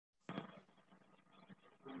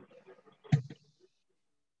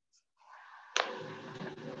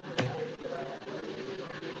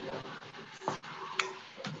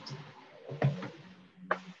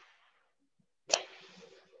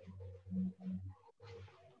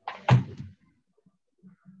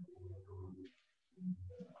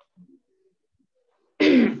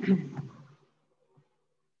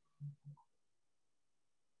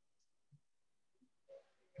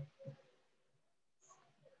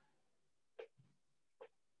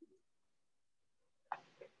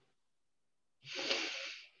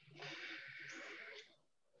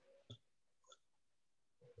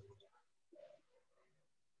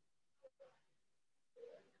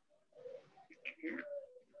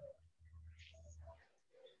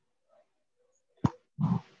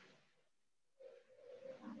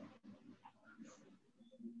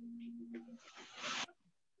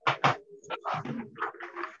Good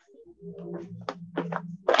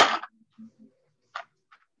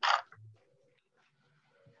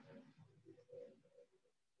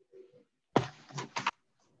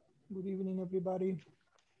evening, everybody.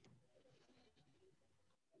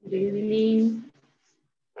 Good evening.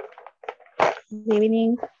 Good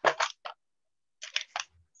evening.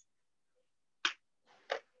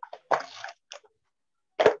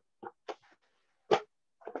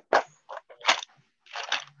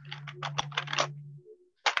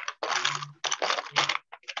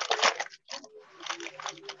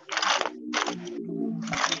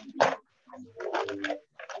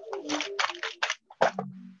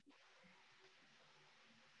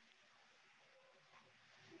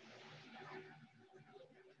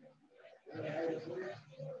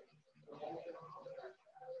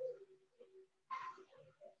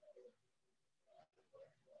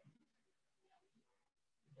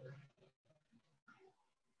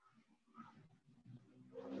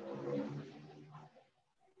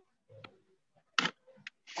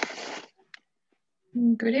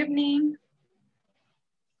 Good evening.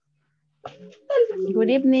 Good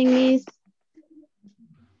evening, Miss.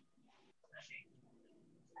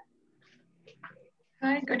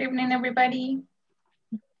 Hi, good evening, everybody.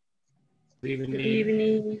 Good evening. Good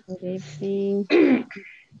evening. Good evening.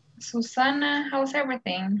 Susana, how's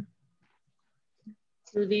everything?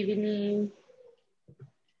 Good evening.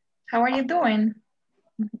 How are you doing?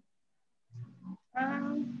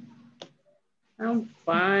 I'm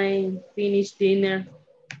fine. Finished dinner.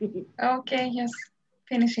 Okay, just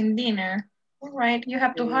finishing dinner. All right, you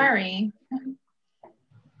have to hurry.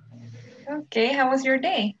 Okay, how was your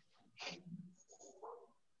day?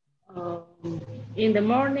 In the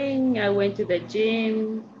morning, I went to the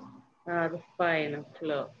gym at 5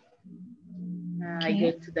 o'clock. I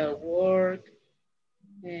Okay. go to the work,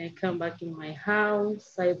 come back in my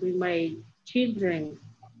house. I bring my children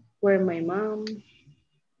where my mom.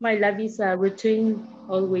 My life is a routine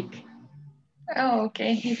all week. Oh,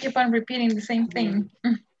 okay. You keep on repeating the same thing.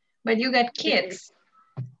 But you got kids.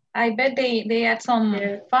 I bet they add some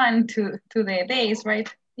fun to the days, right?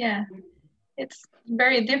 Yeah. It's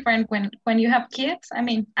very different when you have kids. I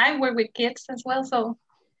mean, I work with kids as well, so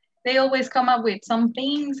they always come up with some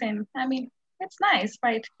things, and I mean, it's nice,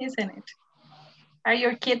 right? Isn't it? Are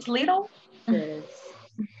your kids little? Yes.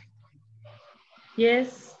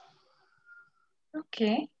 Yes.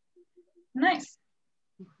 Okay, nice.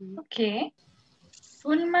 Okay.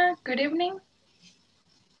 Sulma, good evening.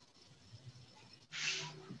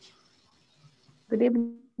 Good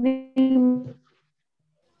evening.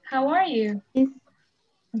 How are you?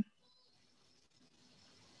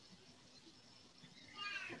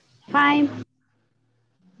 Fine.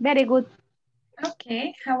 Very good.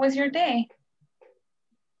 Okay, how was your day?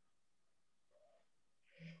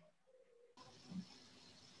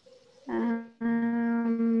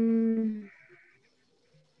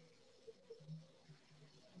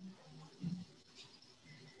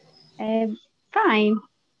 Fine.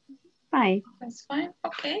 Fine. That's fine.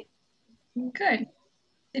 Okay, good.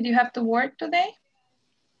 Did you have to work today?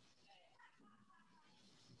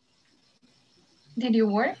 Did you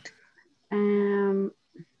work?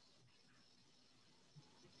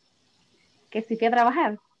 Que si fui a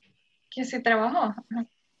trabajar. Que se trabajó.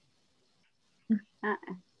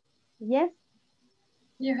 Yes.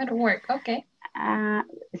 You had to work, okay.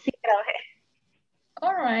 Sí, trabajé.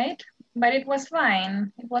 All right, but it was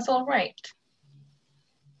fine. It was all right.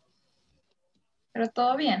 Pero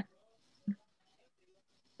todo bien.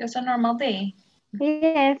 Just a normal day.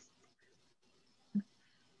 Yes.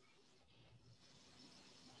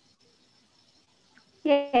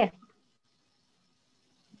 Yes.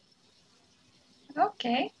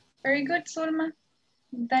 Okay, very good, Sulma.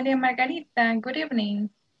 Dalia Margarita, good evening.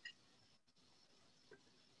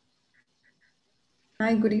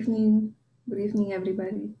 Hi, good evening. Good evening,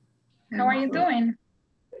 everybody. How are you doing?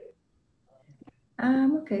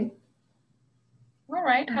 Okay. All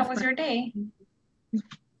right, how was your day?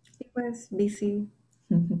 It was busy,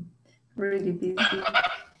 really busy.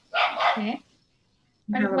 Okay,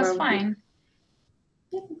 but it was fine.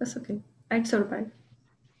 Yeah, it was okay. I survived.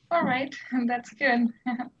 All right, that's good.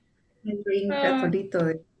 I drink a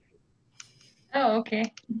solito. Oh,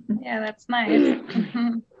 okay. Yeah, that's nice.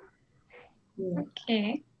 Yeah.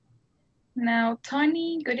 Okay. Now,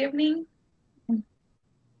 Tony, good evening.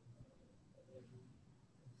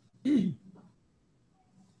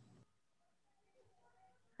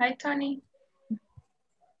 Hi, Tony.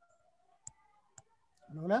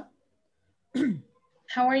 Hola.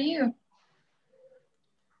 How are you?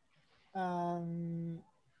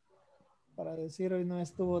 Para decir hoy no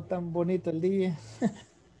estuvo tan bonito el día.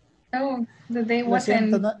 Oh, the day Lo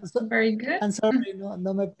siento, wasn't very good? I'm sorry,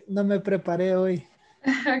 no me preparé hoy.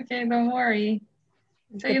 Okay, don't worry.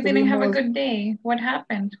 Es So que you didn't have a good day. What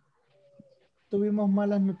happened? tuvimos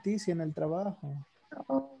malas noticias en el trabajo.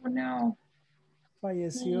 Oh, no.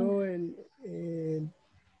 Falleció el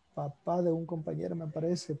papá de un compañero, me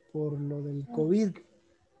parece, por lo del COVID.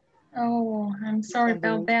 Oh, I'm sorry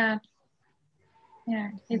about that.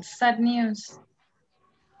 Yeah, it's sad news.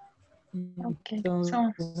 Okay,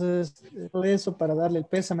 so. Entonces, todo eso para darle el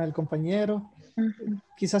pésame al compañero.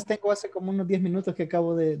 Quizás tengo hace como unos 10 minutos que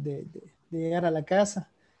acabo de llegar a la casa.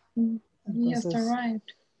 Just Entonces,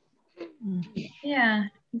 arrived. Yeah,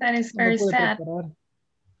 that is no me very pude sad. preparar.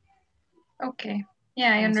 Okay,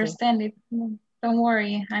 yeah, I I'm sorry. understand it. Don't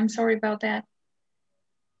worry, I'm sorry about that.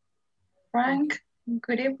 Frank,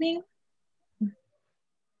 good evening.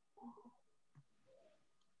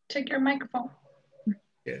 Check your microphone.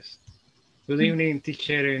 Yes. Good evening,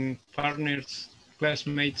 teacher and partners,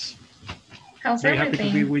 classmates. How's Very everything?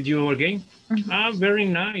 happy to be with you again. Very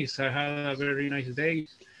nice. I had a very nice day.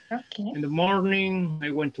 Okay. In the morning, I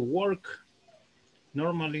went to work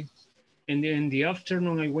normally. And in the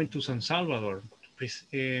afternoon, I went to San Salvador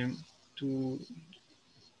to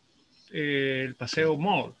El Paseo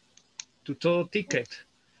Mall to tow ticket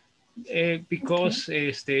because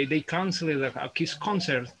they canceled a Kiss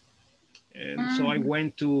concert. And so I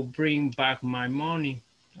went to bring back my money.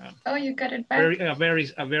 Oh, you got it back? A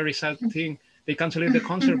very sad thing. They canceled the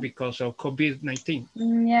concert because of COVID-19.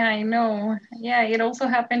 Yeah, I know. Yeah, it also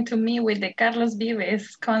happened to me with the Carlos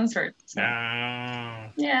Vives concert. So.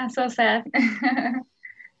 Yeah, so sad.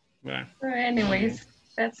 Well, so anyways,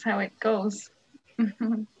 that's how it goes.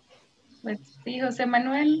 Let's see, Jose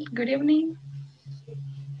Manuel, good evening.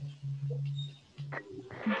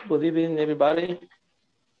 Good evening, everybody.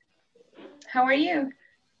 How are you?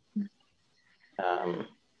 I'm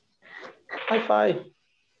fine.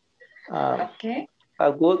 Okay.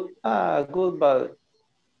 A good but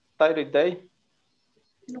tired day.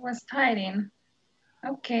 It was tiring.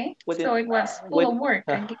 Okay, so it was full of work,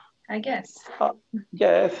 I guess.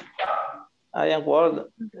 Yes, I am working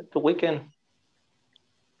the weekend.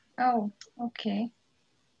 Oh, okay.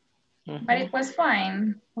 But it was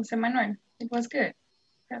fine, Jose Manuel. It was good.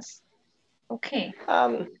 Yes. Okay.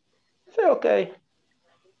 Say okay.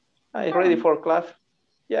 I'm ready for class.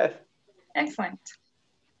 Yes. Excellent.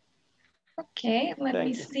 Okay, let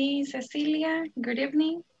me see. Cecilia, good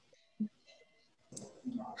evening.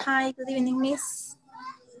 Hi, good evening, Miss.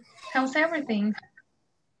 How's everything?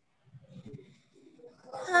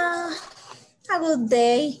 A good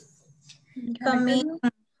day. Coming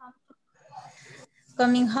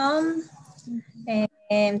home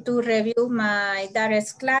and to review my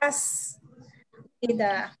daughter's class with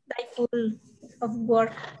a day full of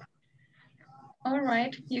work. All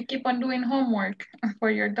right, you keep on doing homework for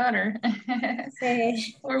your daughter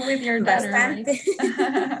or with your daughter, right?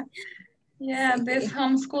 Yeah, this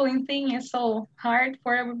homeschooling thing is so hard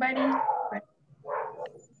for everybody. But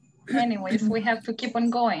anyways, we have to keep on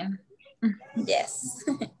going. Yes.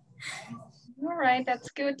 All right, that's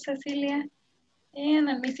good, Cecilia. And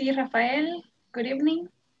let me see, Rafael, good evening.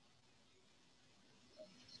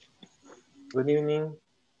 Good evening.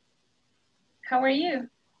 How are you?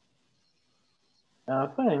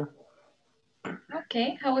 Fine.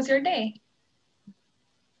 Okay, how was your day?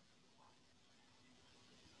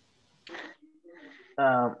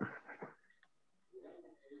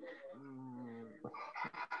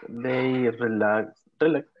 They relax.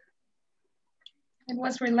 It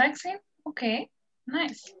was relaxing? Okay,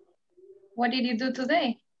 nice. What did you do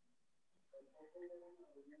today?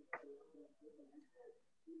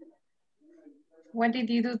 What did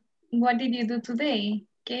you do today?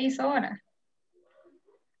 ¿Qué hizo ahora?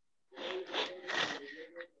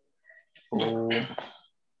 Oh.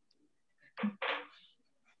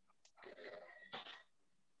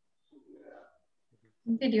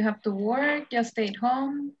 Did you have to work? Just stayed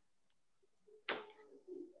home?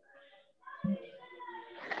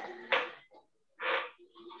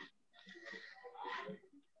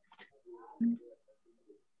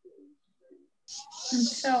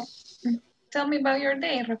 So, tell me about your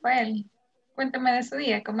day, Rafael. Cuéntame de su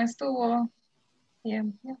día, ¿cómo estuvo? Yeah.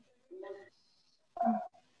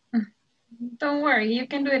 Don't worry, you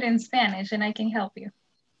can do it in Spanish and I can help you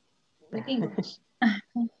with English.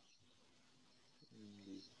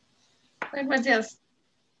 It was just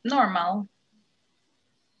normal.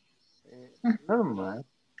 Normal.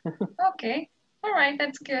 Okay, all right,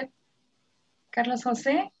 that's good. Carlos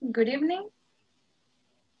Jose, good evening.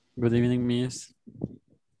 Good evening, Miss.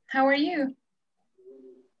 How are you?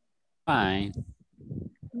 Fine.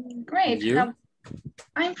 Great. You?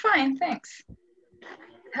 I'm fine, thanks.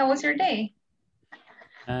 How was your day?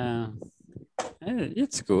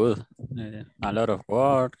 It's good. A lot of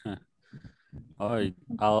work.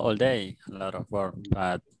 All day, a lot of work.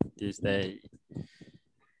 But this day,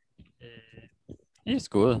 it's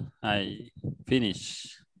good. I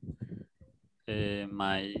finish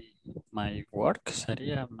my work.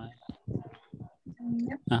 Sería my.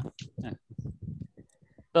 Yep. Yeah.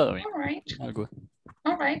 Todo bien. All right. All good.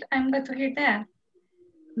 All right, I'm glad to hear that.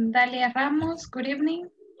 Dalia Ramos, good evening.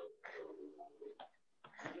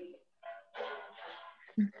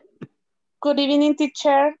 Good evening,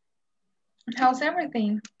 teacher. How's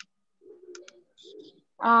everything?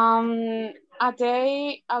 A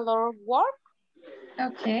day, a lot of work.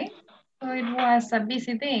 Okay, so it was a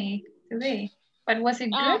busy day today, but was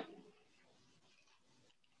it good?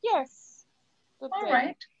 Yes. Good All day.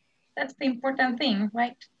 right, that's the important thing,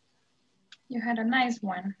 right? You had a nice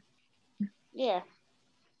one. Yeah.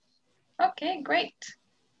 Okay, great.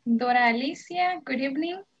 Dora Alicia, good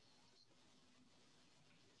evening.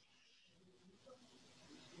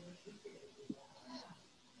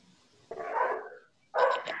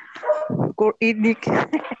 Good evening.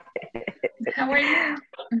 How are you?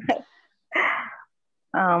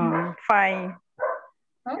 Fine.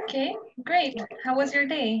 Okay, great. How was your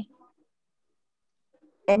day?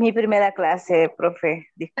 Es mi primera clase, profe.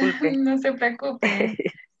 Disculpe. No se preocupe.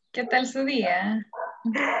 ¿Qué tal su día?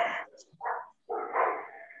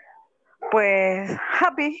 Pues,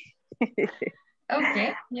 happy.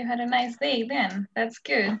 Okay, you had a nice day then. That's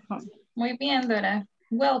good. Muy bien, Dora.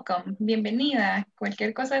 Welcome, bienvenida.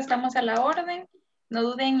 Cualquier cosa estamos a la orden. No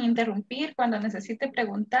duden en interrumpir cuando necesite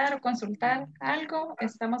preguntar o consultar algo.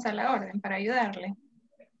 Estamos a la orden para ayudarle.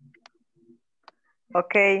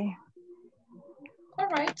 Okay. All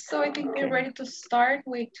right, so I think we're ready to start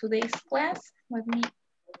with today's class. Let me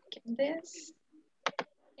get this.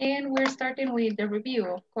 And we're starting with the review,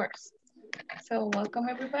 of course. So welcome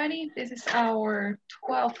everybody. This is our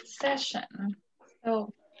 12th session.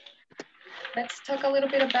 So let's talk a little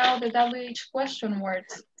bit about the WH question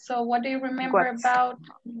words. So what do you remember about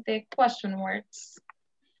the question words?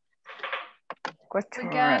 Question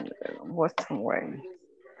word.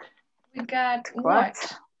 We got what?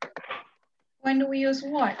 When do we use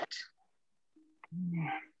what?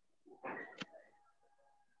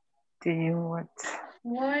 Do you what?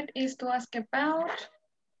 What is to ask about?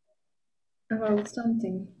 About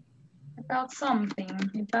something. About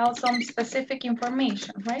something, about some specific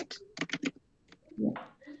information, right? Yeah.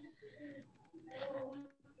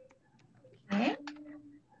 Okay.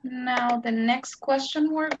 Now the next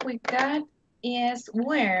question word we got is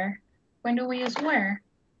where. When do we use where?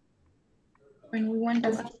 When we want to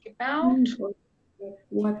ask about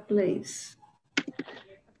what place?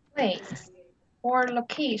 Place or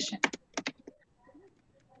location.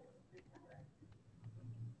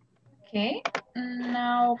 Okay,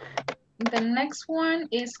 now the next one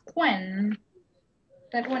is when.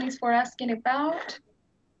 That one is for asking about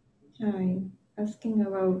Time. Asking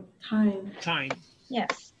about time. Time.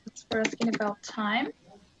 Yes, it's for asking about time.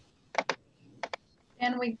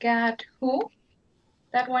 And we got who.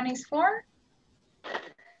 That one is for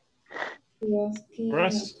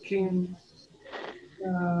asking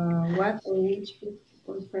what or which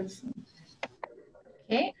or person.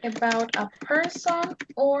 Okay, about a person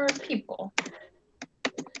or people.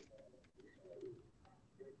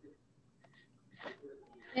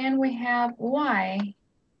 Then we have why.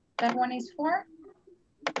 That one is for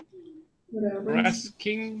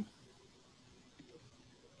Asking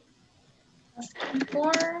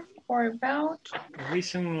for or about. a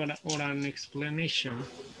reason or an explanation.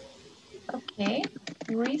 Okay,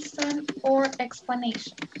 reason or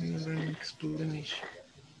explanation. An explanation.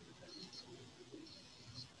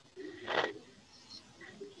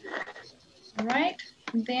 All right,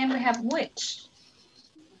 then we have which.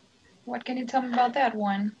 What can you tell me about that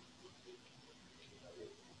one?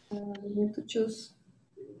 We need to choose.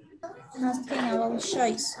 Asking about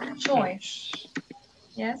choice. Choice.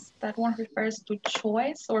 Yes, that one refers to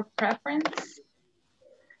choice or preference.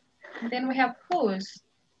 Then we have whose.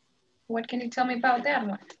 What can you tell me about that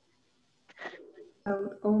one?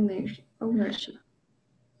 About ownership.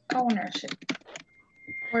 Ownership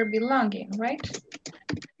or belonging, right?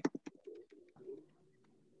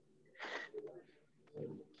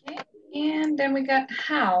 Okay, and then we got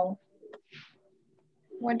how.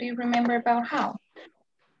 What do you remember about how?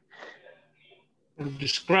 Or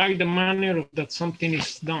describe the manner that something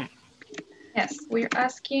is done. Yes, we're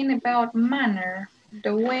asking about manner,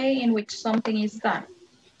 the way in which something is done.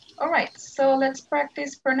 All right, so let's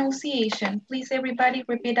practice pronunciation. Please, everybody,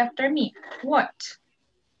 repeat after me. What?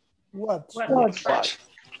 What? What?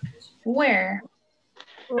 Where?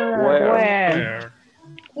 Where?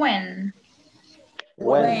 When?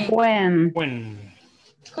 When?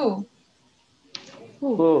 Who?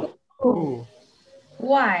 Who?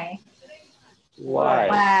 Why?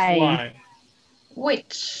 Why?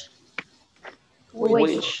 Which?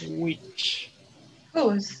 Which?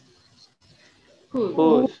 Whose?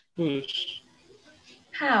 Whose?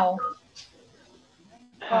 How?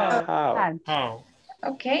 How?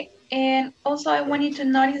 Okay, and also I want you to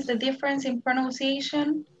notice the difference in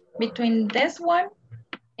pronunciation between this one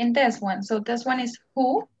and this one. So this one is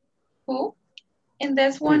who, and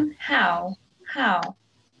this one, how.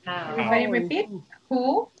 Everybody repeat,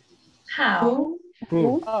 who, how.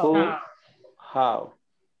 How?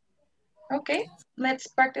 Okay, let's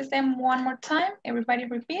practice them one more time. Everybody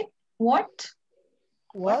repeat, what,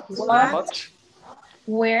 What?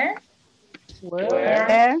 where,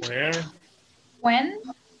 Where? when,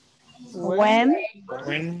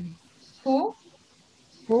 who,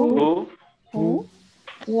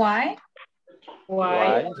 why,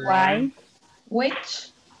 which,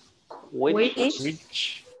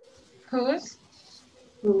 whose,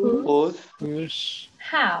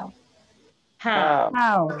 how.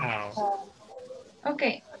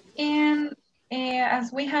 Okay, and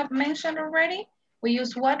as we have mentioned already, we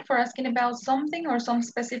use what for asking about something or some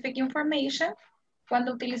specific information.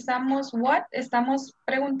 Cuando utilizamos what, estamos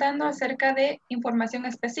preguntando acerca de información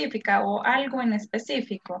específica o algo en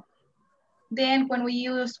específico. Then when we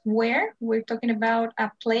use where, we're talking about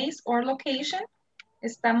a place or location.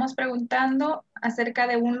 Estamos preguntando acerca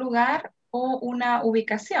de un lugar o una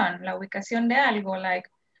ubicación, la ubicación de algo, like,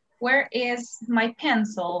 where is my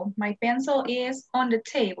pencil? My pencil is on the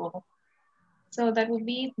table. So that would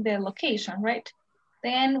be the location, right?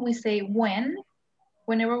 Then we say when,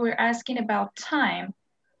 whenever we're asking about time.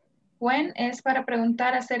 When es para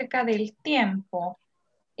preguntar acerca del tiempo.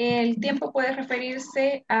 El tiempo puede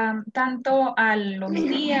referirse tanto a los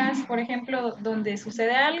días, por ejemplo, donde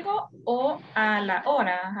sucede algo, o a la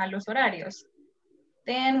hora, a los horarios.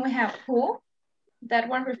 Then we have who. That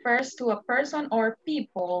one refers to a person or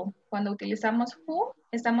people. Cuando utilizamos who,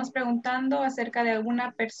 estamos preguntando acerca de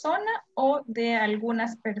alguna persona o de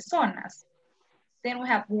algunas personas. Then we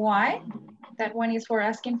have why. That one is for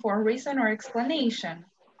asking for a reason or explanation.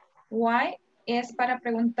 Why es para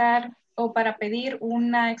preguntar o para pedir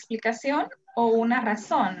una explicación o una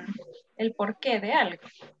razón, el porqué de algo.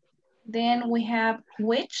 Then we have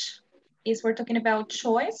which, is we're talking about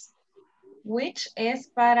choice. Which es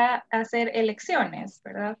para hacer elecciones,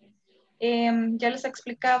 ¿verdad? Ya les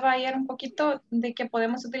explicaba ayer un poquito de que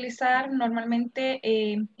podemos utilizar normalmente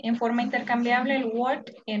en forma intercambiable el what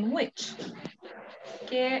and which.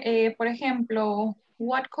 Que, por ejemplo,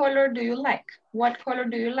 what color do you like? What color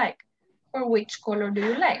do you like? Or which color do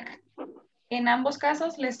you like? En ambos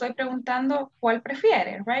casos le estoy preguntando cuál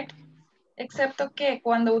prefiere, right? Excepto que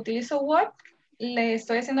cuando utilizo what, le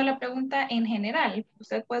estoy haciendo la pregunta en general.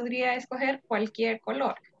 Usted podría escoger cualquier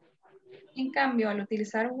color. En cambio, al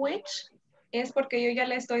utilizar which, es porque yo ya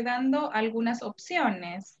le estoy dando algunas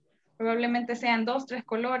opciones. Probablemente sean 2, 3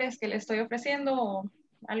 colores que le estoy ofreciendo o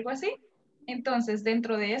algo así. Entonces,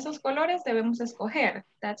 dentro de esos colores debemos escoger.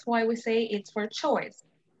 That's why we say it's for choice.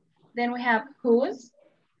 Then we have whose.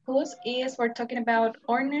 Whose is for talking about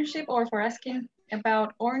ownership or for asking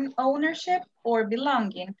about ownership or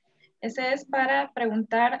belonging. Ese es para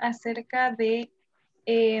preguntar acerca de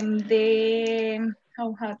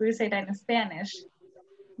how do you say that in Spanish?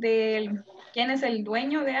 De quién es el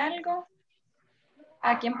dueño de algo,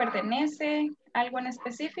 a quién pertenece, algo en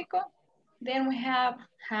específico. Then we have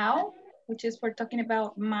how, which is for talking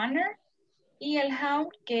about manner. Y el how,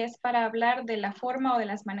 que es para hablar de la forma o de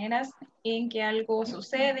las maneras en que algo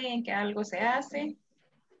sucede, en que algo se hace.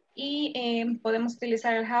 Y podemos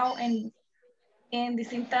utilizar el how en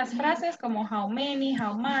distintas frases como how many,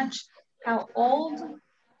 how much, how old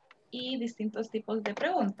y distintos tipos de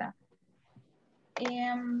pregunta.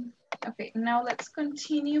 Okay, now let's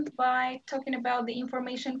continue by talking about the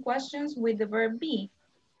information questions with the verb be.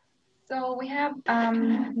 So we have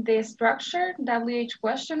the structure, WH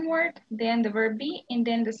question word, then the verb be, and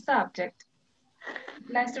then the subject.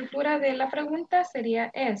 La estructura de la pregunta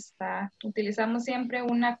sería esta. Utilizamos siempre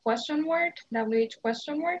una question word, WH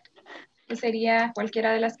question word, que sería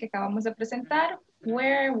cualquiera de las que acabamos de presentar.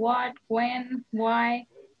 Where, what, when, why,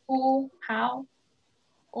 who, how,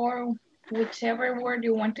 or whichever word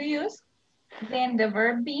you want to use. Then the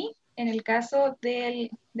verb be, en el caso de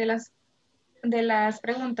las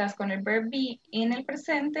preguntas con el verb be en el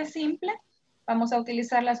presente simple, vamos a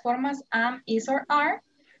utilizar las formas am, is, or are.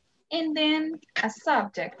 And then a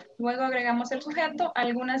subject. Luego agregamos el sujeto.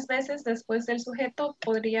 Algunas veces después del sujeto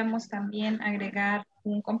podríamos también agregar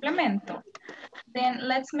un complemento. Then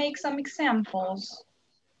let's make some examples.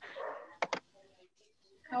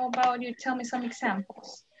 How about you tell me some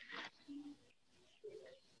examples?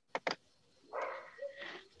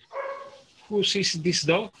 Whose is this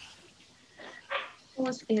dog?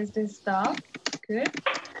 Whose is this dog? Good.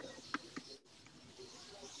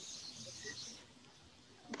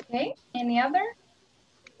 Okay, any other?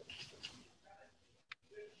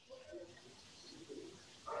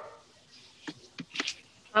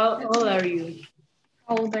 How old are you?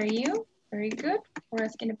 How old are you? Very good. We're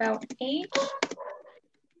asking about age.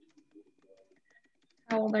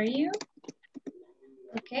 How old are you?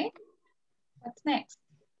 Okay. What's next?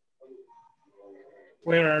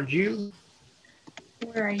 Where are you?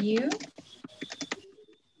 Where are you?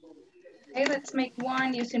 Okay, let's make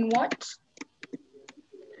one using what?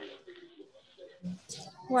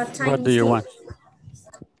 What time What do is you it? want?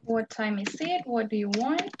 What time is it? What do you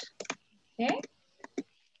want? Okay.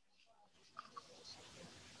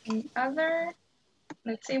 Any other?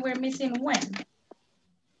 Let's say we're missing when.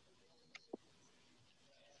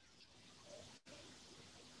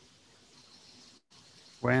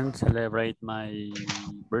 When celebrate my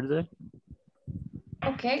birthday?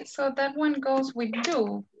 Okay, so that one goes with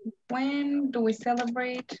do. When do we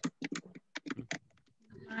celebrate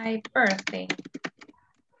my birthday?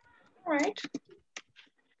 All right.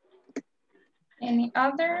 Any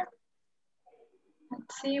other?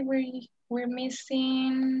 Let's see, we're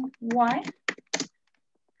missing why.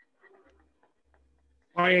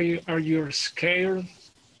 Why are you scared?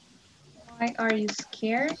 Why are you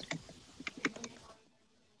scared?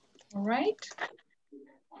 All right.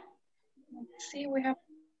 Let's see, we have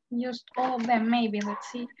used all of them maybe. Let's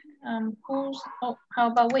see, how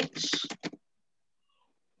about which?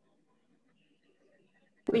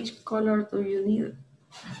 Which color do you need?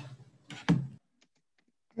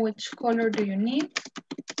 Which color do you need?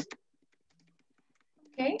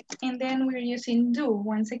 Okay, and then we're using do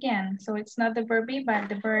once again. So it's not the verb be, but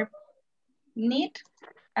the verb need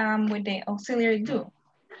with the auxiliary do.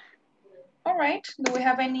 All right, do we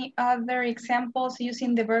have any other examples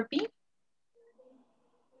using the verb be?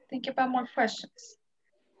 Think about more questions.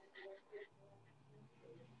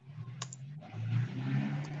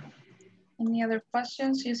 Any other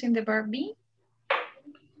questions using the verb be?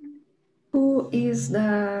 Who is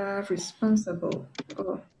the responsible?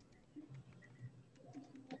 Oh,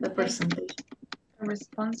 the percentage.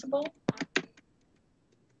 Responsible.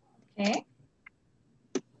 Okay.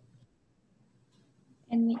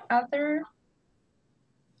 Any other?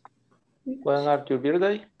 When are your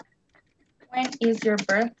birthday? When is your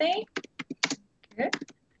birthday? Good.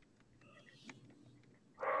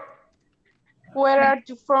 Where are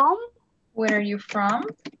you from? Where are you from?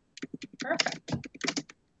 Perfect.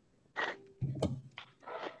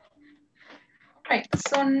 Right,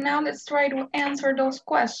 so now let's try to answer those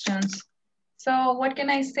questions. So what can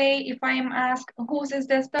I say if I am asked, whose is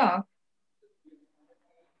this dog?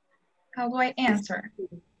 How do I answer?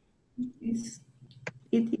 It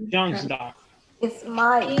is John's dog. It's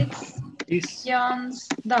my. It's John's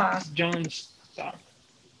dog. John's dog.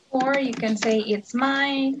 Or you can say it's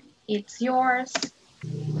mine, it's yours.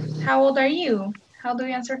 How old are you? How do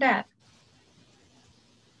you answer that?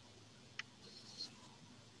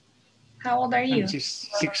 How old are you?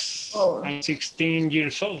 I'm 16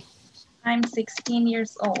 years old. I'm 16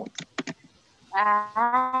 years old.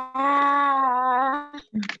 Ah.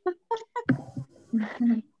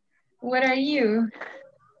 What are you?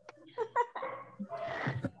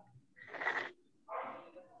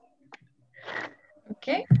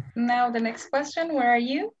 Okay, now the next question, where are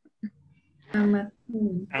you? I'm at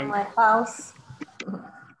home. In my house.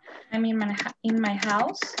 I'm in my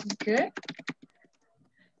house, good.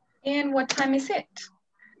 And what time is it?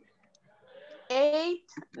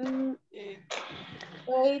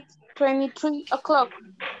 8:23 o'clock.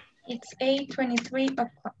 It's 8:23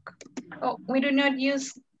 o'clock. Oh, we do not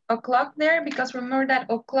use o'clock there because remember that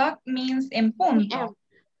o'clock means en punto. PM.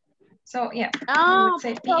 So yeah, we would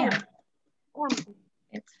say PM.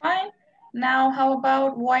 It's fine. Now, how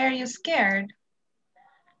about why are you scared?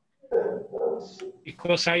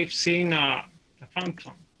 Because I've seen a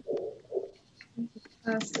phantom.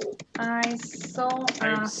 Because I saw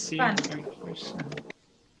a phantom.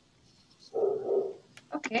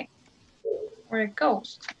 Okay, or a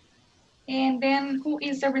ghost. And then who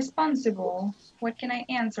is the responsible? What can I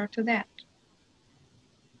answer to that?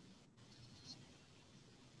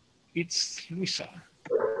 It's Luisa.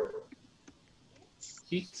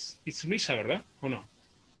 It's Luisa, ¿verdad? ¿O no?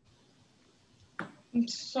 I'm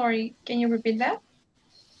sorry, can you repeat that?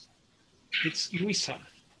 It's Luisa.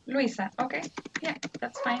 Luisa, okay. Yeah,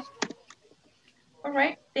 that's fine. All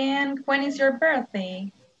right, then when is your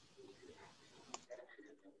birthday?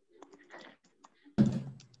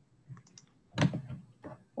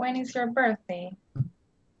 When is your birthday?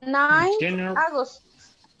 9 January. August.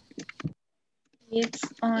 It's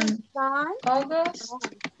on August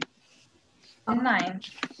 9th.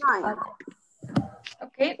 9.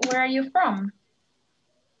 Okay, where are you from?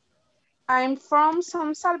 I'm from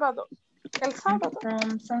San Salvador. El Salvador.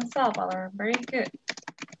 From San Salvador, very good.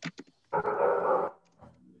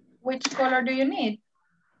 Which color do you need?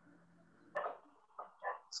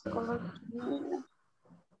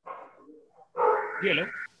 Yellow.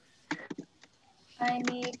 I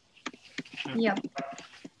need yellow.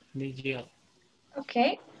 Need yellow.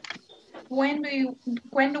 Okay. When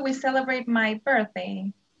do we celebrate my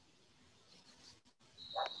birthday?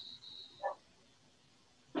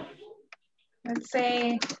 Let's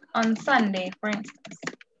say on Sunday, for instance.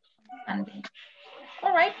 Sunday.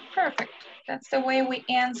 All right, perfect. That's the way we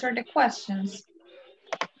answer the questions.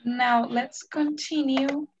 Now let's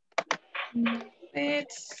continue with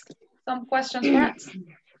some questions for us.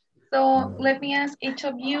 So let me ask each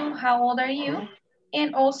of you, how old are you?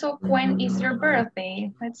 And also, when is your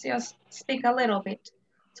birthday? Let's just speak a little bit.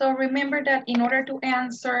 So remember that in order to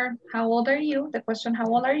answer how old are you, the question how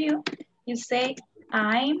old are you, you say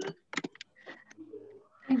I'm,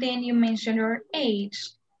 and then you mention your age.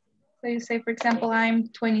 So you say, for example, I'm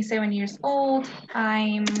 27 years old,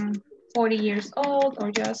 I'm 40 years old, or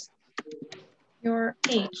just your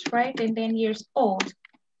age, right? And then years old.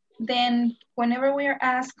 Then whenever we are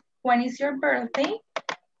asked, when is your birthday?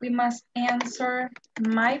 We must answer,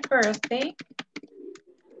 my birthday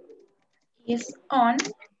is on,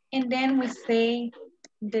 and then we say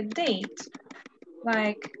the date,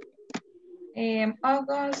 like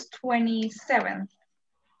August 27th,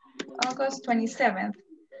 August 27th.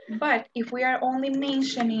 But if we are only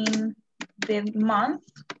mentioning the month,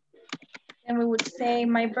 then we would say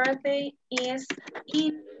my birthday is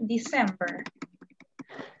in December.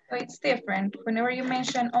 So it's different. Whenever you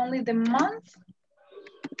mention only the month,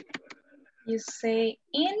 you say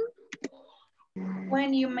in.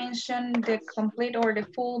 When you mention the complete or the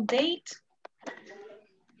full date,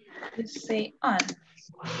 you say on.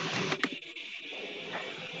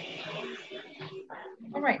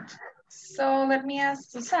 All right, so let me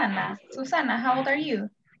ask Susana. Susana, how old are you?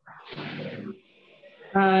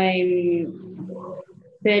 I'm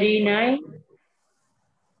 39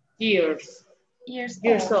 years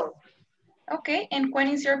old. Okay, and when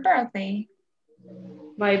is your birthday?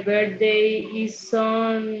 My birthday is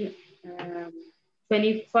on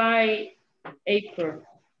 25 April.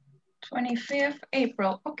 25th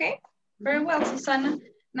April, okay. Very well, Susana.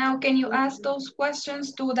 Now, can you ask those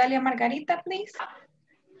questions to Dalia Margarita, please?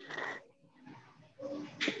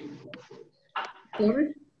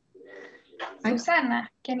 Sorry? Susana,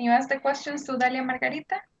 can you ask the questions to Dalia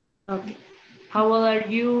Margarita? Okay. How old are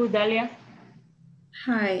you, Dalia?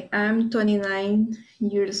 Hi, I'm 29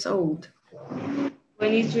 years old.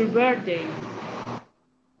 When is your birthday?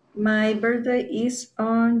 My birthday is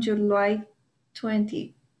on July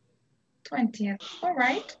 20th. 20th, all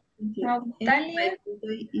right. Now, Dalia. My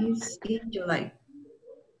birthday is in July.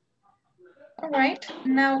 All right.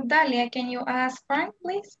 Now, Dalia, can you ask Frank,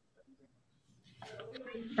 please?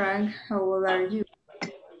 Frank, how old are you?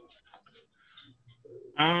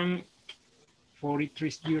 I'm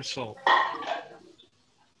 43 years old.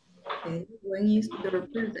 Okay. When is your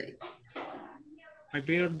birthday? My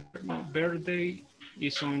birthday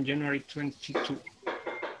is on January 22.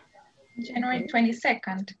 January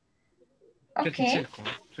 22nd. Okay.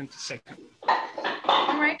 22nd.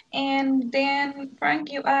 All right. And then,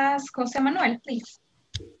 Frank, you ask Jose Manuel, please.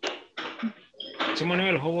 So,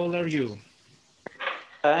 Manuel, how old are you?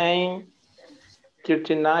 I'm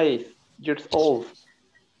 39 years old.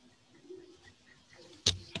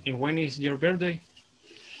 And when is your birthday?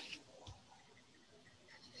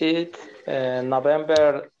 It's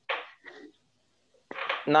November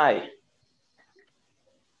 9.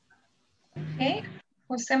 Okay.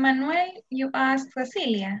 Jose Manuel, you ask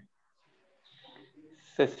Cecilia.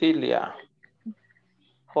 Cecilia,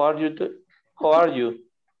 how are you?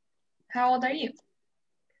 How old are you?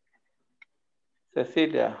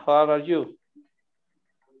 Cecilia, how are you?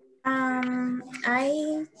 I'm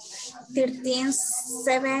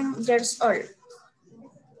 7 years old.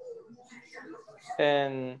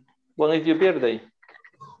 And when is your birthday?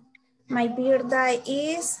 My birthday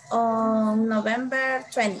is on November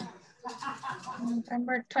 20.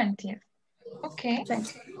 November 20th. Okay.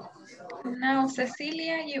 20. Now,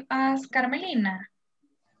 Cecilia, you ask Carmelina.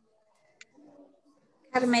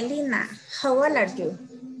 Carmelina, how old are you?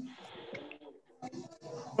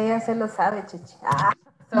 Ella se lo sabe, Chichi. Ah,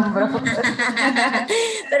 asombroso.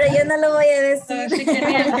 Pero yo no lo voy a decir. So she can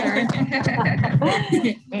answer.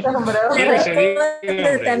 Asombroso. Le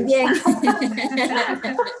respondo también.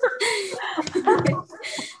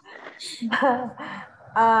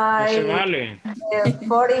 No se vale.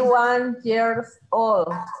 41 years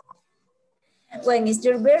old. When is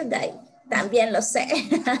your birthday? También lo sé.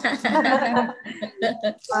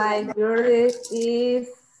 My birthday is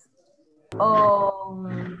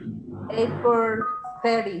on April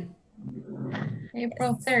 30.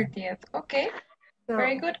 April 30th. Okay.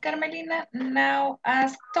 Very good, Carmelina. Now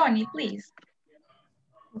ask Tony, please.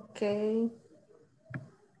 Okay.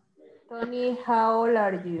 Tony, how old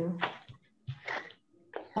are you?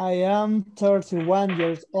 I am 31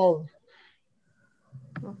 years old.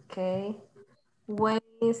 Okay. When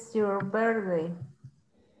is your birthday?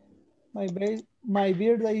 My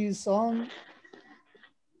birthday is on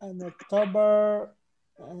October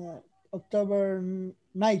 9th. October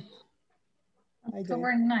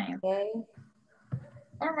 9th. Okay.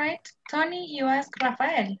 All right. Tony, you ask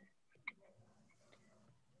Rafael.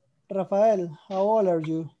 Rafael, how old are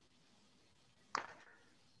you?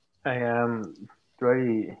 I am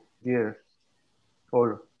 30 years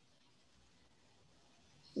old.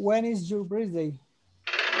 When is your birthday?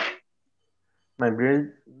 My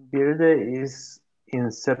birthday is in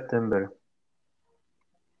September.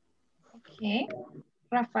 Okay.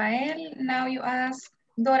 Rafael, now you ask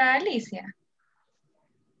Dora Alicia.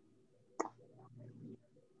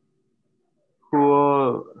 Who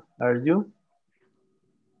old are you?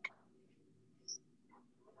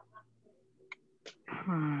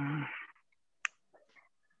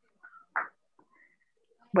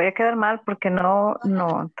 Voy a quedar mal porque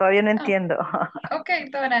todavía no entiendo. Okay,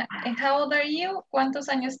 Dora, how old are you? ¿Cuántos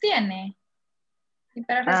años tiene? Y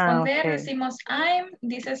para responder okay. decimos I'm,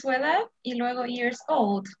 dice su edad, y luego years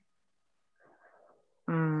old.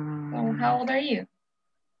 So, how old are you?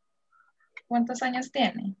 ¿Cuántos años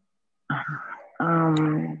tiene?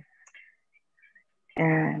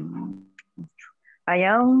 I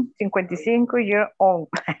am 55 years old.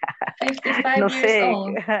 55 no years sé.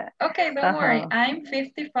 old. Okay, don't worry. I'm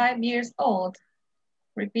 55 years old.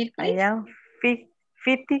 Repeat, please. I am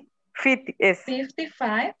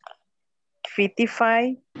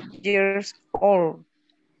 55 years old.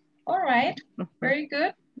 All right. Very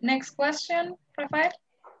good. Next question, Rafael.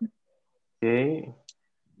 Okay.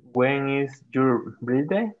 When is your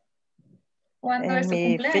birthday? ¿Cuándo es su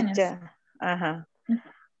Mi cumpleaños? fecha. Ajá.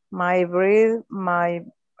 My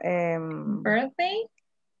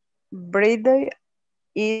birthday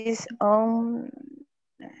is on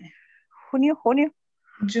junio.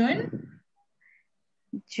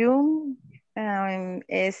 June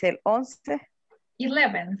es el 11.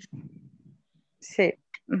 11th. Sí.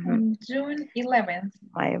 June 11th.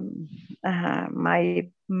 My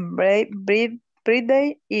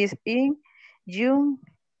birthday is in June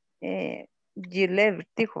 11th.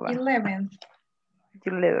 11th.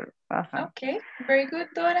 11. Okay, very good,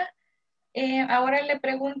 Dora. Ahora le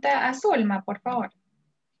pregunta a Zulma, por favor.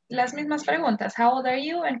 Las mismas preguntas. How old are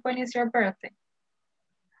you and when is your birthday?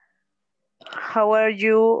 How are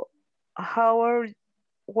you? How are you?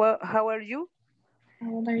 How old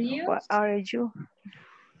are you? What are you?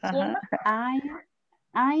 Zulma?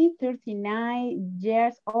 I'm 39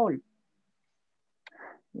 years old.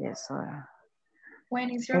 Yes. When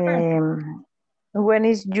is your birthday? When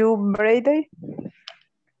is your birthday?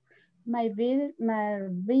 My birthday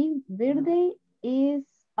is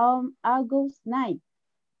on August 9th.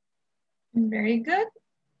 Very good.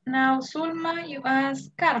 Now, Zulma, you ask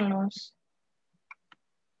Carlos.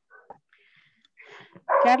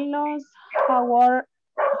 Carlos, how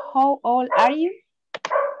old are you?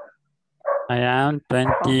 I am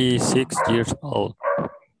 26 years old.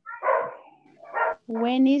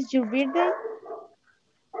 When is your birthday?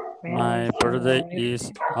 My birthday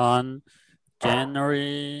is on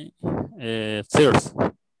January 3rd.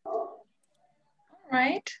 All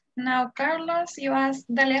right. Now, Carlos, you ask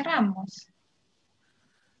Dalia Ramos.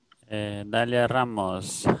 Dalia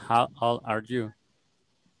Ramos, how old are you?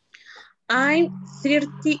 I'm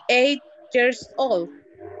 38 years old.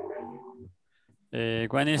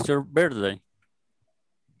 When is your birthday?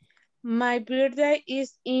 My birthday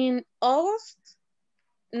is in August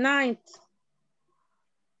 9th.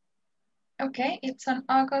 Okay, it's on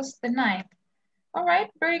August the 9th. All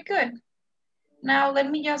right, very good. Now, let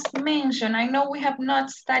me just mention, I know we have not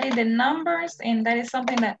studied the numbers, and that is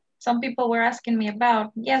something that some people were asking me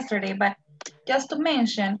about yesterday, but just to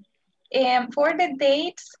mention, for the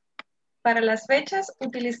dates, Para las fechas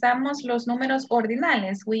utilizamos los números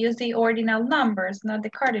ordinales. We use the ordinal numbers, not the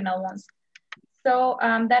cardinal ones. So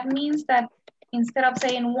that means that instead of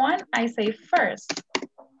saying 1, I say first.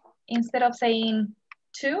 Instead of saying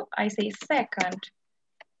 2, I say second.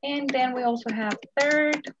 And then we also have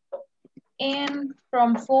third. And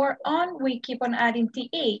from 4 on, we keep on adding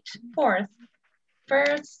th, fourth.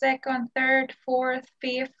 First, second, third, fourth,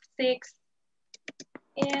 fifth, sixth,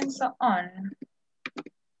 and so on.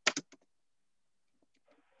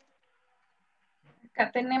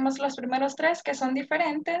 Acá tenemos los primeros 3 que son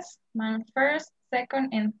diferentes, first,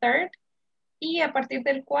 second, and third. Y a partir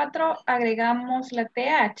del 4 agregamos la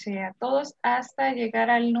TH a todos hasta llegar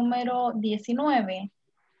al número 19.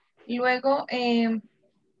 Luego,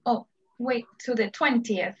 to the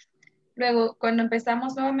 20th. Luego, cuando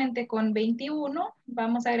empezamos nuevamente con 21,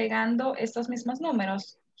 vamos agregando estos mismos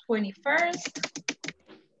números. 21st,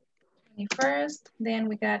 then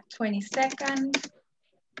we got 22nd,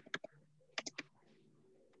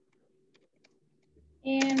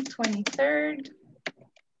 and 23rd.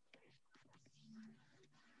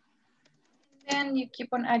 Then you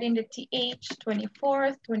keep on adding the TH,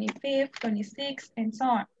 24th, 25th, 26th, and so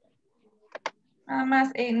on. Nada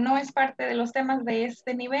más, no es parte de los temas de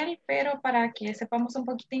este nivel, pero para que sepamos un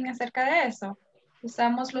poquitín acerca de eso,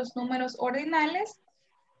 usamos los números ordinales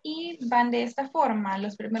y van de esta forma,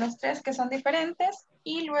 los primeros 3 que son diferentes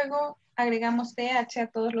y luego agregamos TH a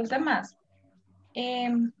todos los demás.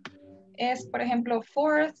 Es, por ejemplo,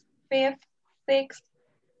 4th, 5th, 6th,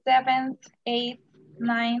 7th, 8th,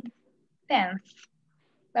 9th, 10th.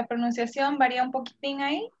 La pronunciación varía un poquitín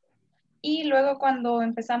ahí. Y luego cuando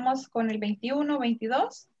empezamos con el 21,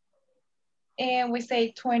 22, we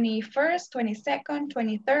say 21st, 22nd,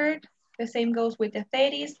 23rd. The same goes with the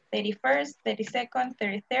 30th, 31st, 32nd,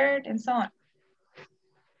 33rd, and so on.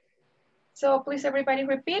 So please everybody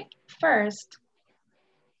repeat. First.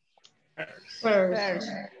 First.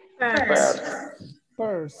 First. First.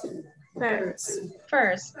 First.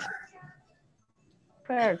 First.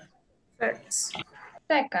 First. First.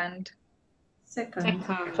 Second. Second.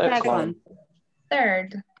 Second.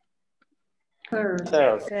 Third. Third.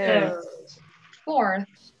 Third. Fourth.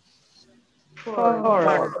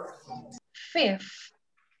 Fourth. Fifth.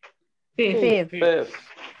 Fifth.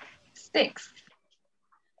 Sixth.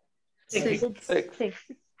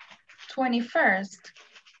 Sixth. 21st.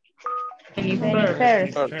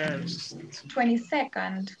 22nd.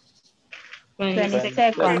 22nd.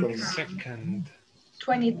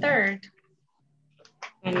 23rd.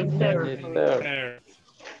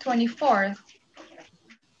 24th.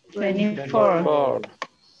 24th.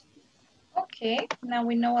 Okay, now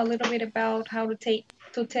we know a little bit about how to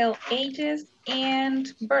tell ages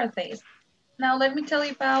and birthdays. Now let me tell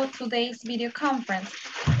you about today's video conference.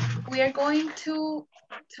 We are going to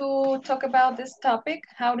talk about this topic,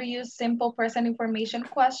 how to use simple present information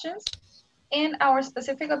questions. And our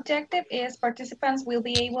specific objective is participants will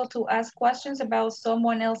be able to ask questions about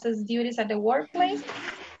someone else's duties at the workplace.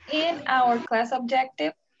 In our class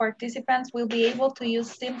objective, participants will be able to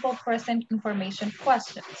use simple present information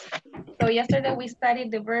questions. So yesterday we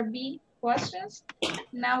studied the verb be questions.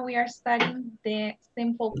 Now we are studying the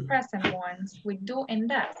simple present ones with do and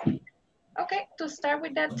does. Okay, to start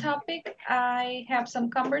with that topic, I have some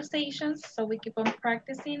conversations, so we keep on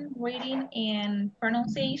practicing reading and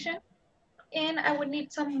pronunciation. And I would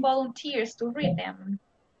need some volunteers to read them.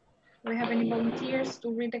 Do we have any volunteers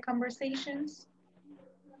to read the conversations?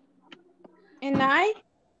 And I?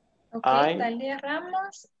 Okay, Talia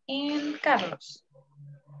Ramos and Carlos.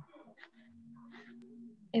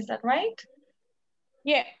 Is that right?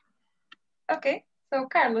 Yeah. Okay, so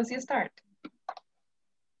Carlos, you start.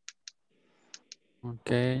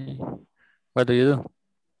 Okay. What do you do?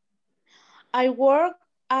 I work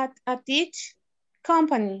at a teach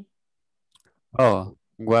company. Oh,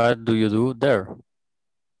 what do you do there?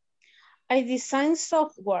 I design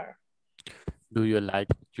software. Do you like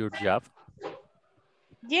your job?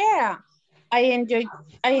 Yeah, I enjoy.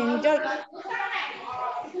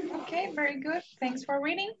 Okay, very good. Thanks for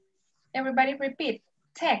reading. Everybody repeat.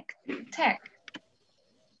 Tech.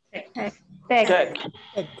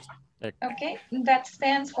 Okay, that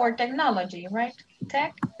stands for technology, right?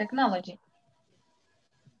 Technology.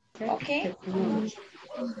 Okay.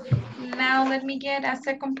 Now let me get a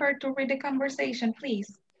second pair to read the conversation,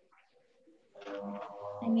 please.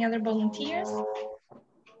 Any other volunteers?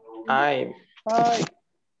 Hi.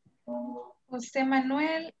 Jose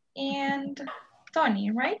Manuel and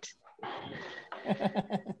Tony, right?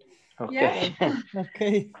 Okay. Yeah.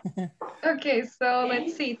 Okay. Okay, so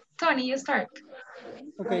let's see. Tony, you start.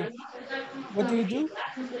 Okay. What do you do?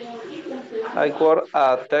 I work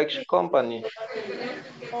at tech company.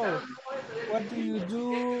 Oh, what do you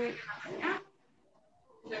do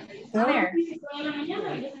There.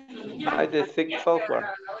 I design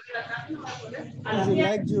software. Do you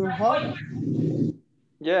like your hobby?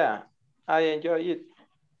 Yeah, I enjoy it.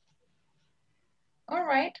 All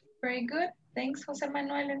right, very good. Thanks, Jose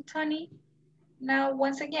Manuel and Tony. Now,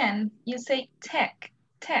 once again, you say tech,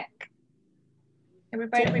 tech.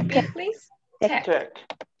 Everybody Tech. repeat, please. Tech. Tech.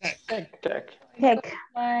 Tech. Tech. Heck.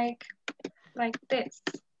 Like this.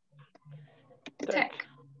 Tech.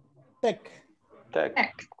 Tech. Tech.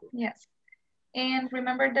 Tech. Yes. And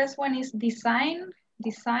remember, this one is design.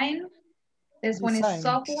 Design. This one is Design.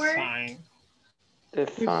 software. Design.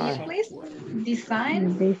 Repeat, Design. please.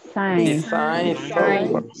 Design. Design. Design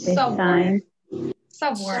software.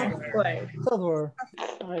 Software. Software.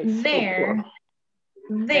 Software. There.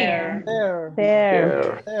 There. There.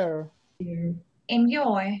 There. There.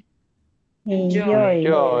 Enjoy. Enjoy.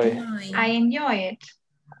 Enjoy. I enjoy it.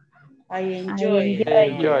 I enjoy.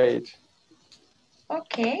 Enjoy it.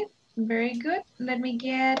 Okay, very good. Let me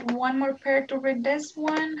get one more pair to read this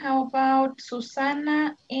one. How about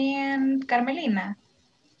Susana and Carmelina?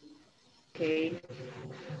 Okay.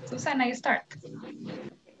 Susana, you start.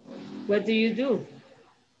 What do you do?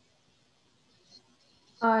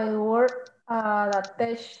 I work at a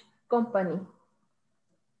tech company.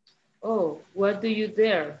 Oh, what do you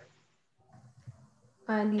there?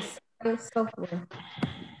 I design software.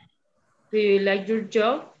 Do you like your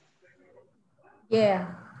job?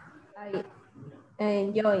 Yeah, I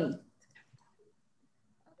enjoy it.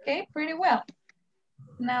 Okay, pretty well.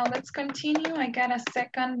 Now let's continue. I got a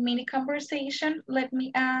second mini conversation. Let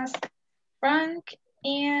me ask Frank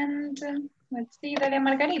and let's see, Dalia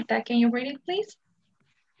Margarita. Can you read it, please?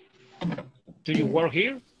 Do you work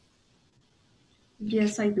here?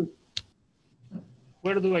 Yes, I do.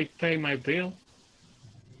 Where do I pay my bill?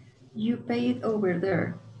 You pay it over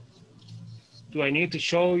there. Do I need to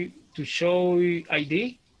show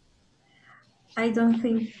ID? I don't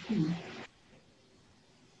think so.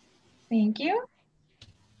 Thank you.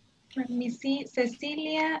 Let me see,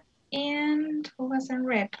 Cecilia and who hasn't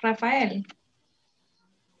read? Rafael.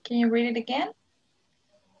 Can you read it again?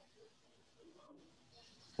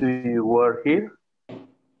 Do you work here?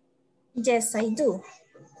 Yes, I do.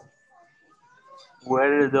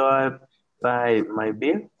 Where do I pay my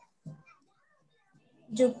bill?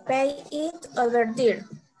 You pay it over there.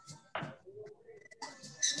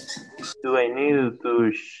 Do I need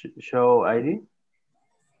to show ID?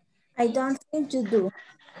 I don't think you do.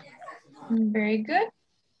 Very good.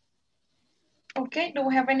 Okay, do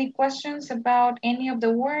we have any questions about any of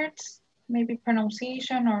the words? Maybe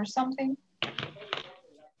pronunciation or something?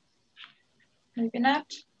 Maybe not.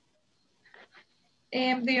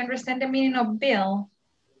 Do you understand the meaning of bill?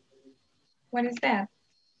 What is that?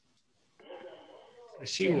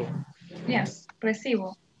 Recibo. Yes,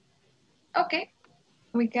 recibo. Okay,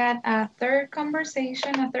 we got a third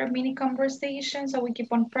conversation, a third mini conversation, so we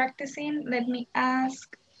keep on practicing. Let me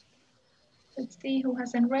ask, let's see who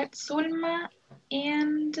hasn't read. Sulma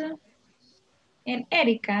and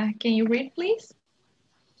Erika. Can you read, please?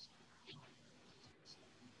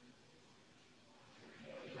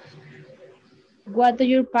 What do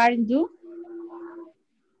your parents do?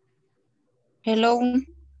 Hello.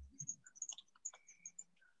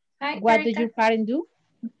 Hi, What Erika. do your parents do?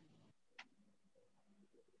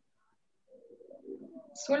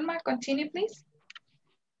 Sulma, continue, please.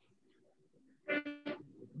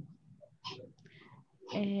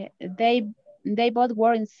 They both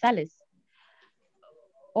work in sales.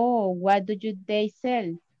 Oh, what do they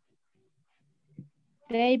sell?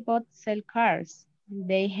 They both sell cars.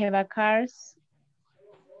 They have a cars.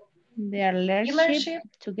 Dealership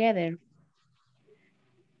together.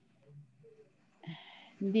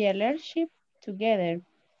 Dealership together.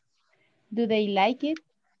 Do they like it?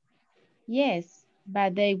 Yes,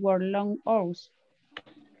 but they work long hours.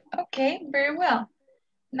 Okay, very well.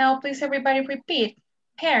 Now, please, everybody repeat.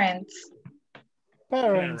 Parents.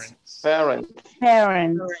 Parents. Parents.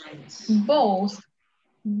 Parents. Both.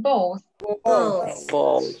 Both. Both.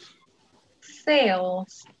 Both.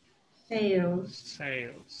 Sales. Sales.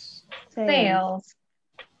 Sales. Sales.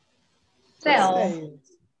 Sell. Sales.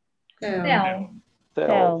 Sell.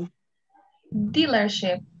 Sell.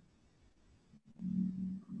 Dealership.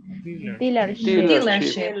 Dealership.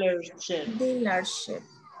 Dealership.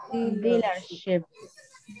 Dealership.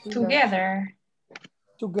 Together.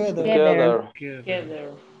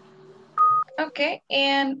 Together. Okay,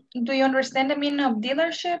 and do you understand the meaning of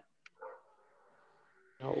dealership?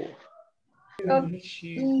 No. So,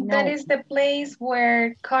 that is the place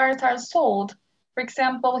where cars are sold. For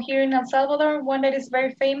example, here in El Salvador, one that is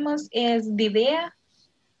very famous is Videa.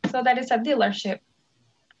 So that is a dealership.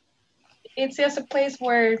 It's just a place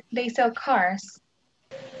where they sell cars.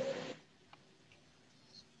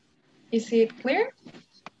 Is it clear?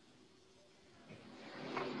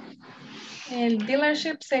 El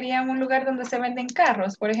dealership sería un lugar donde se venden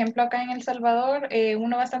carros. Por ejemplo, acá en El Salvador,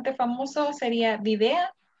 uno bastante famoso sería Videa,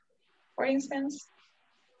 for instance.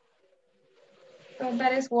 So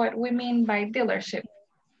that is what we mean by dealership.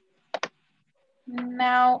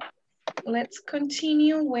 Now, let's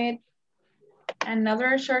continue with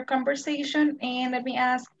another short conversation. And let me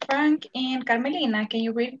ask Frank and Carmelina, can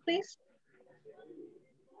you read, please?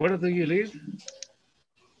 Where do you live?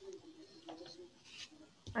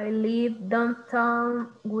 I live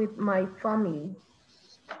downtown with my family.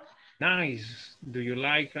 Nice. Do you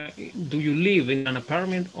live in an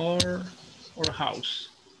apartment or a house?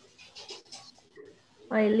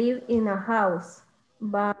 I live in a house,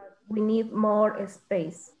 but we need more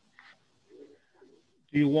space.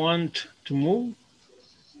 Do you want to move?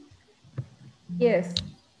 Yes,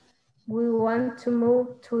 we want to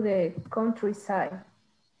move to the countryside.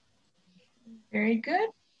 Very good.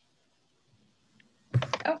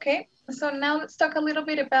 Okay, so now let's talk a little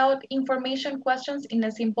bit about information questions in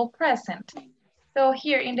the simple present. So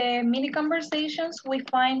here in the mini conversations, we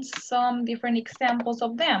find some different examples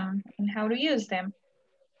of them and how to use them.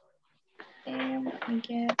 And let me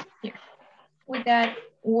get here. We got,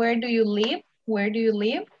 where do you live? Where do you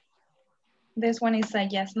live? This one is a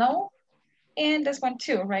yes, no. And this one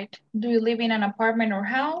too, right? Do you live in an apartment or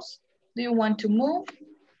house? Do you want to move?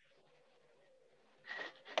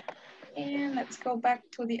 And let's go back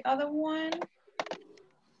to the other one.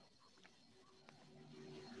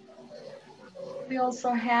 We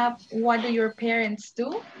also have, what do your parents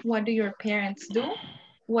do? What do your parents do?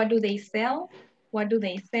 What do they sell? What do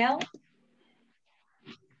they sell?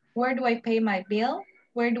 Where do I pay my bill?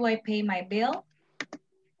 Where do I pay my bill?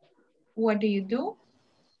 What do you do?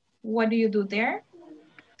 What do you do there?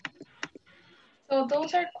 So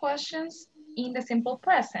those are questions in the simple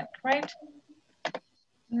present, right?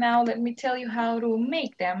 Now let me tell you how to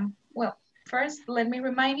make them. Well, first, let me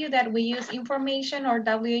remind you that we use information or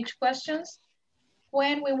WH questions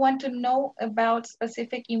when we want to know about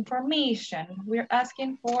specific information. We're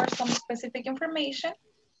asking for some specific information.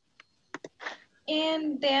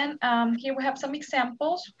 And then here we have some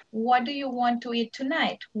examples. What do you want to eat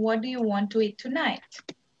tonight? What do you want to eat tonight?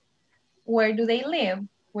 Where do they live?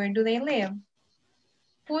 Where do they live?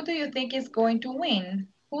 Who do you think is going to win?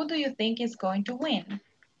 Who do you think is going to win?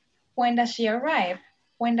 When does she arrive?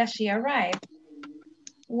 When does she arrive?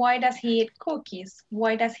 Why does he eat cookies?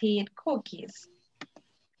 Why does he eat cookies?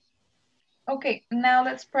 Okay, now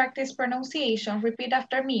let's practice pronunciation. Repeat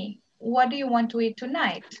after me. What do you want to eat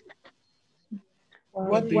tonight?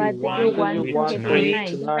 What do you want to eat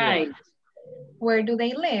tonight? Where do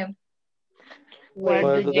they live?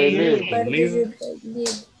 Where do they live?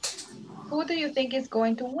 Who do you think is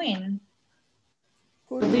going to win?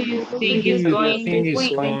 Who do you think is going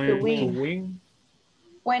to win?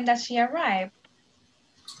 When does she arrive?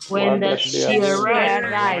 When does she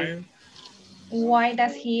arrive? Why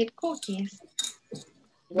does he eat cookies?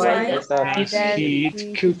 Why does he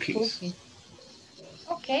eat cookies?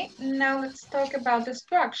 Okay, now let's talk about the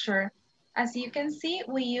structure. As you can see,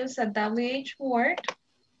 we use a WH word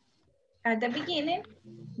at the beginning.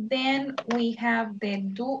 Then we have the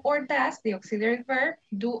do or does, the auxiliary verb,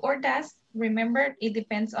 do or does. Remember, it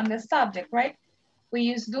depends on the subject, right? We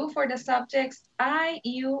use do for the subjects I,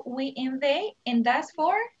 you, we, and they, and does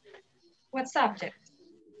for what subject?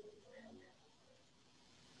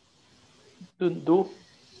 Do.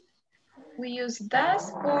 We use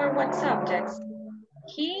does for what subjects?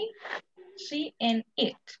 He, she, and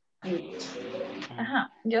it.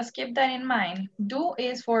 Just keep that in mind. Do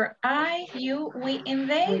is for I, you, we, and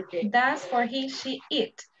they. Does for he, she,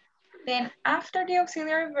 it. Then after the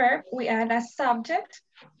auxiliary verb, we add a subject.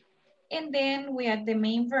 And then we add the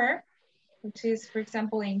main verb, which is, for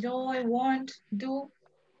example, enjoy, want, do.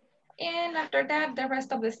 And after that, the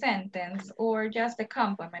rest of the sentence, or just the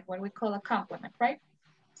complement, what we call a complement, right?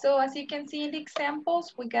 So as you can see in the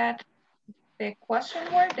examples, we got the question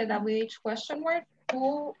word, the WH question word,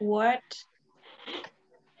 who, what,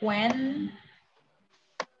 when,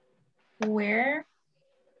 where,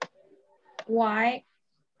 why,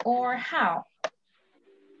 or how.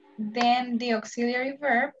 Then the auxiliary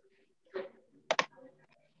verb,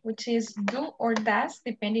 which is do or does,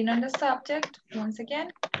 depending on the subject. Once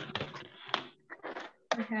again,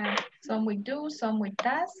 we have some with do, some with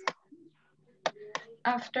does.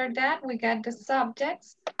 After that, we got the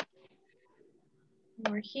subjects.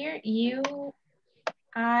 Over here, you,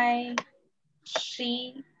 I,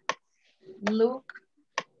 she, look,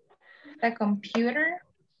 the computer,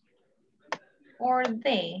 or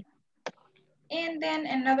they. And then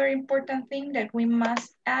another important thing that we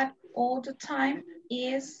must add all the time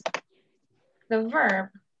is the verb.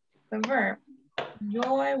 The verb.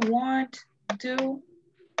 Enjoy, want, do,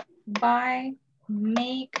 buy,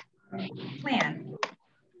 make, plan.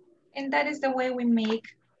 And that is the way we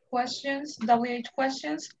make questions, WH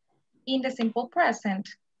questions, in the simple present.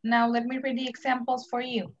 Now let me read the examples for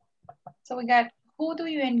you. So we got, who do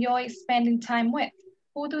you enjoy spending time with?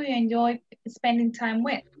 Who do you enjoy spending time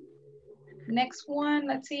with? Next one,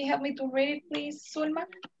 let's see, help me to read it, please, Sulma.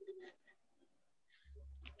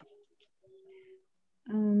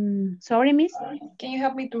 Sorry, miss. Can you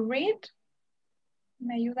help me to read?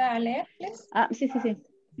 ¿Me ayuda a leer, please? Sí.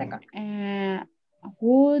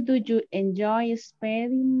 Who do you enjoy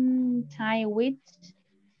spending time with?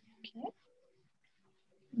 Okay.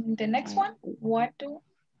 The next one, what do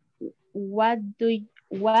I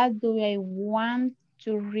want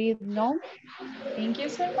to read now? Thank you,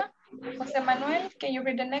 Selma. Jose Manuel, can you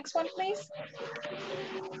read the next one, please?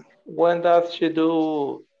 When does she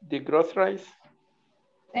do the groceries?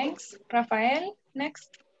 Thanks. Rafael,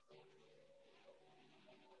 next.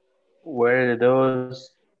 Where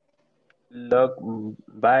those log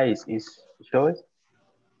buys is shows?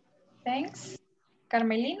 Thanks.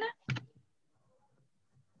 Carmelina.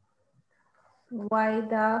 Why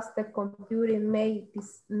does the computer make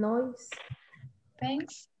this noise?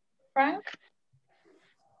 Thanks. Frank.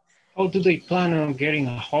 How do they plan on getting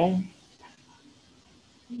a home?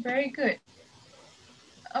 Very good.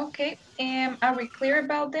 Okay, are we clear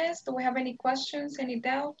about this? Do we have any questions, any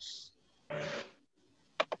doubts?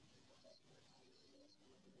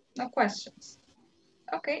 No questions.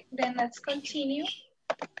 Okay, then let's continue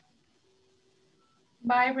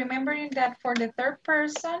by remembering that for the third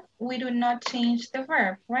person, we do not change the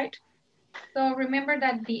verb, right? So remember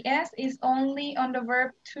that the S is only on the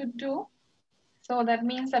verb to do. So that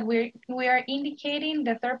means that we are indicating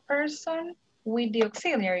the third person with the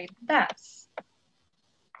auxiliary, does.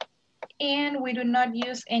 And we do not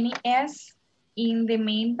use any S in the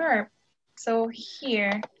main verb. So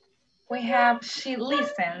here we have she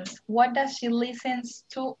listens. What does she listens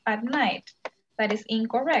to at night? That is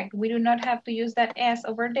incorrect. We do not have to use that S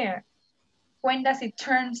over there. When does it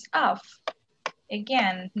turns off?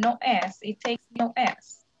 Again, no S, it takes no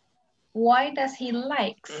S. Why does he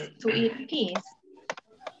likes to eat peas?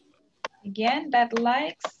 Again, that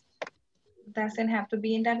likes doesn't have to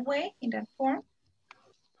be in that way, in that form.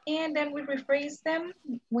 And then we rephrase them.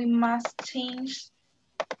 We must change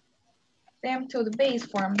them to the base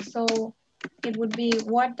form. So it would be,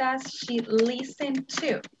 what does she listen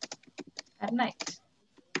to at night?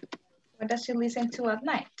 What does she listen to at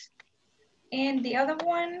night? And the other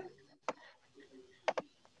one,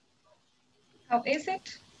 how is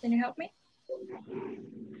it? Can you help me?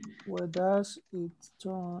 Where does it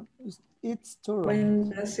turn? It's turn. When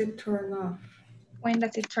does it turn off? When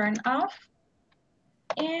does it turn off?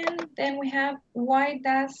 And then we have, why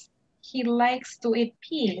does he likes to eat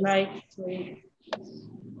peas?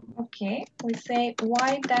 Okay, we say,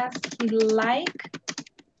 why does he like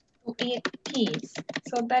to eat peas?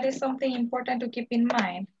 So that is something important to keep in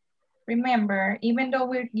mind. Remember, even though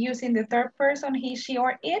we're using the third person, he, she,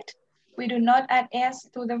 or it, we do not add S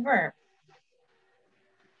to the verb.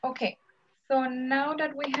 Okay, so now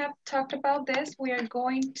that we have talked about this, we are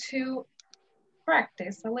going to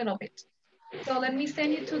practice a little bit. So let me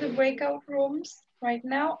send you to the breakout rooms right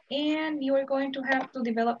now, and you are going to have to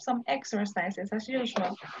develop some exercises as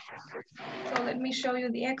usual. So let me show you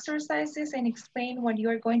the exercises and explain what you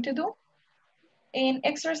are going to do. In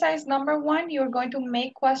exercise number 1, you're going to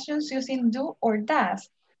make questions using do or does.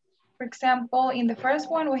 For example, in the first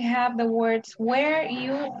one, we have the words where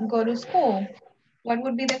you go to school. What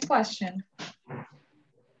would be the question?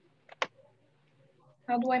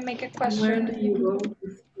 How do I make a question? Where do you go to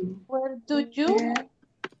school? Where do you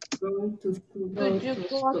Go to school. go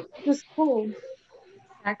to school?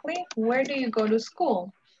 Exactly. Where do you go to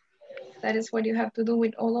school? That is what you have to do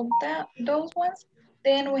with all of those ones.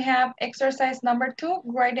 Then we have exercise number 2,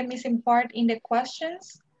 write the missing part in the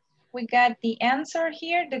questions. We got the answer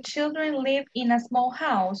here. The children live in a small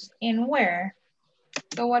house. In where?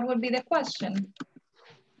 So what would be the question?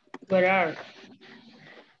 Where are?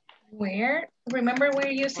 Where? Remember,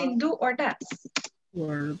 we're using do or does.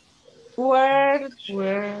 Where do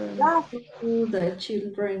the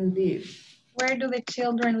children live? Where do the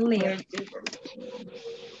children live?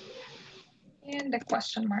 And the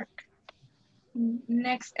question mark.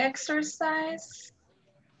 Next exercise.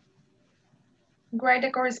 Write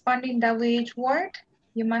the corresponding WH word.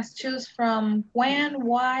 You must choose from when,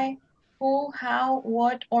 why, who, how,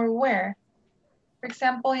 what, or where. For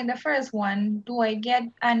example, in the first one, do I get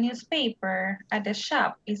a newspaper at the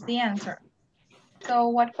shop is the answer. So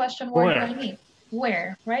what question word do I need?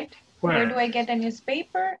 Where, right? Where do I get the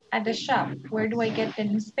newspaper? At the shop. Where do I get the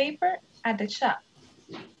newspaper? At the shop.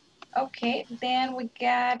 Okay, then we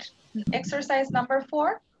got exercise number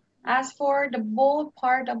 4. Ask for the bold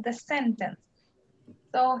part of the sentence.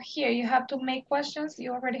 So here you have to make questions.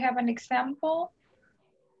 You already have an example.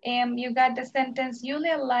 And you got the sentence,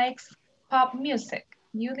 Julia likes pop music.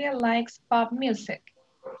 Julia likes pop music.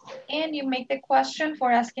 And you make the question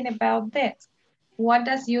for asking about this. What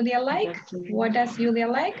does Julia like? What does Julia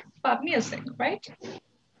like? Pop music, right?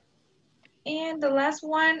 And the last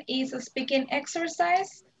one is a speaking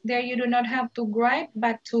exercise. There you do not have to write,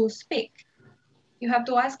 but to speak. You have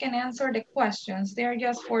to ask and answer the questions. They're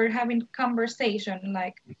just for having conversation,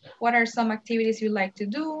 like what are some activities you like to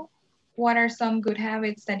do? What are some good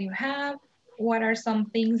habits that you have? What are some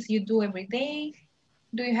things you do every day?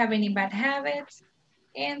 Do you have any bad habits?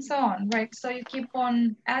 And so on, right? So you keep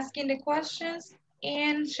on asking the questions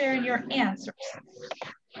and sharing your answers.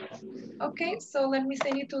 Okay, so let me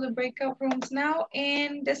send you to the breakout rooms now.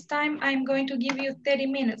 And this time I'm going to give you 30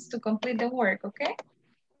 minutes to complete the work, okay?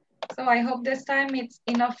 So I hope this time it's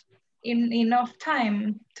enough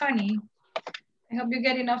time, Tony. I hope you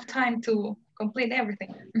get enough time to complete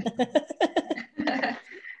everything. Okay.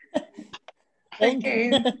 Thank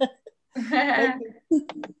you.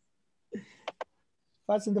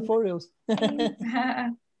 Fast and the Furious.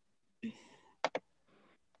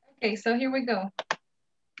 Okay, so here we go.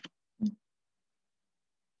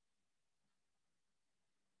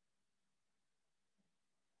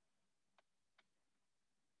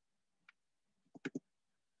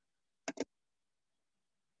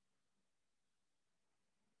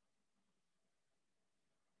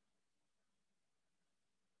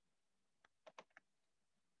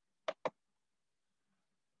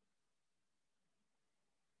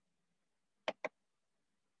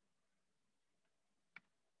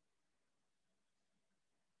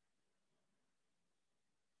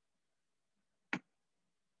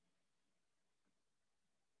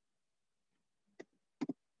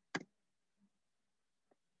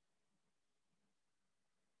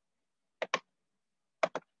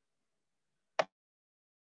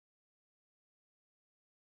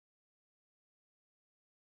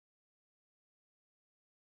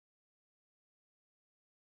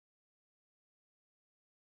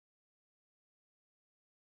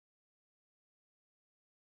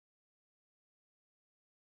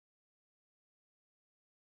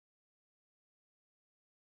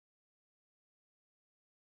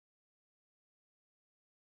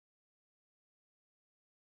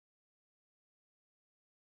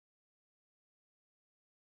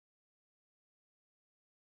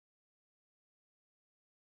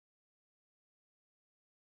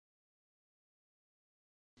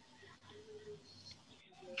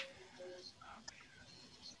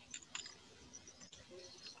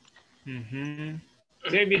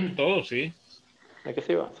 Sí, he visto todo, sí. ¿De qué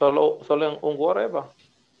se iba? Solo en un Word, Eva.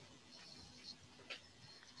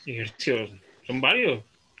 Ejercicios, son varios.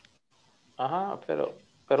 Ajá, pero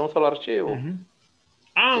un solo archivo.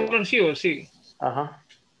 Ah, un archivo, sí. Ajá.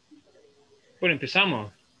 Bueno,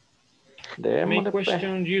 empezamos. Démosle, Make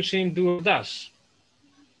question using do or does.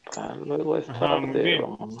 Luego Ajá, muy bien.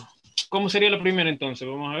 vamos. ¿Cómo sería la primera entonces?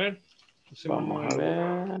 Vamos a ver. José Vamos a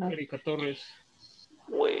ver. Erika Torres.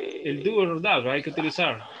 Uy. El do or does, hay que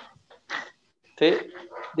utilizar. Sí,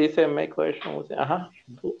 dice make question. Ajá,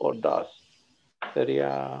 do or does.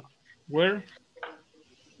 Sería. Where?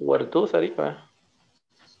 Where do sería.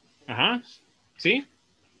 Ajá, sí.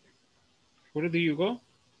 Where do you go?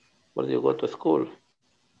 Where do you go to school?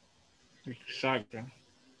 Exacto.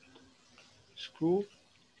 School.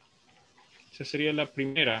 Esa sería la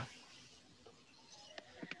primera.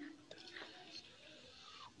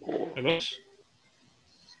 La dos.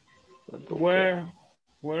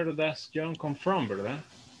 Where does John come from, verdad?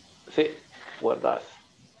 Sí, where does.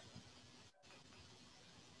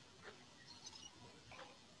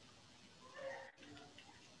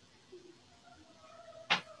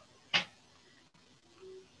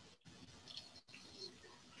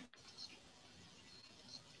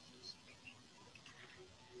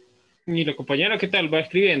 Y la compañera, ¿qué tal? Va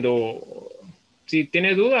escribiendo. Si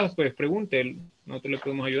tiene dudas, pues pregunte. Nosotros le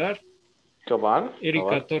podemos ayudar. Giovanni.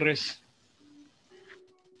 Erika Torres.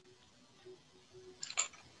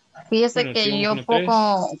 Fíjese Bueno, que sigamos yo con la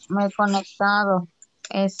poco me he conectado.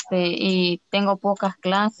 y tengo pocas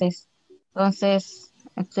clases. Entonces,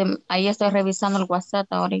 ahí estoy revisando el WhatsApp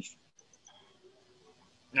ahorita.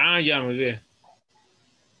 Ah, ya, muy bien.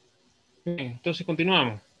 Bien, entonces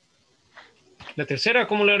continuamos. La tercera,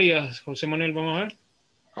 ¿cómo lo harías, José Manuel? Vamos a ver.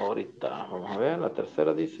 Ahorita, vamos a ver. La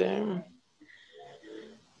tercera dice,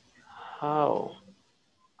 how.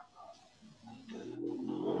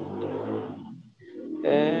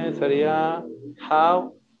 Sería,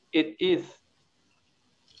 how it is.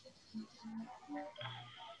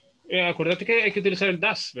 Acuérdate que hay que utilizar el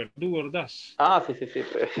das, ¿verdad? Do or das. Ah, sí, sí, sí.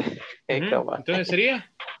 Pues. Entonces sería.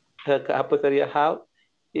 Acá pues sería how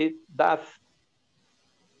it does.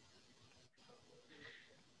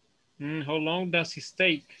 How long does it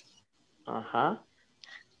take? Ajá.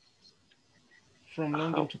 From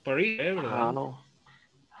London to Paris, ¿verdad?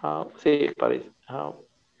 How, sí, París. How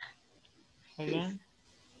long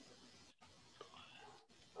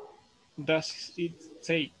does it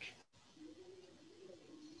take?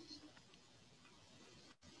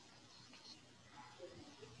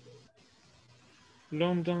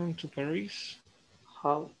 London to Paris.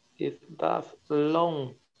 How it does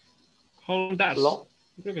long. How long does? Long.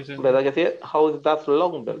 Creo que sí. ¿Verdad que sí? How it does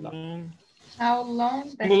long, ¿verdad? How long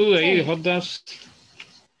does No duda it ahí, take? how does.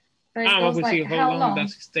 So it Vamos goes a decir, like, how long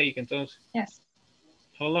does it take? Entonces. Yes.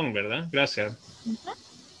 How long, ¿verdad? Gracias.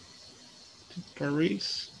 To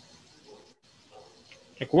Paris.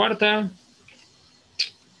 La cuarta.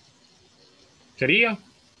 Sería.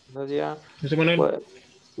 José Manuel.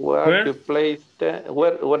 Where do you play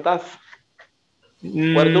where does?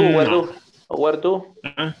 Where do?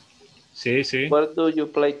 Sí, sí. Where do you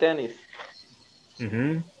play tennis?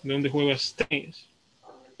 ¿Dónde juegas tenis?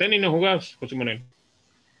 ¿Tenis no jugabas, José Manuel?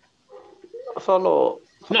 Solo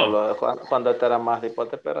cuando era más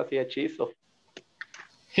deporte, pero así hechizo.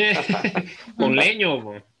 Con leño,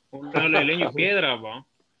 po. Un cable de leño y piedra, po.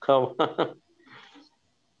 ¿Cómo?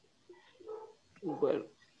 Bueno.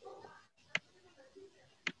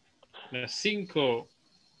 Las 5.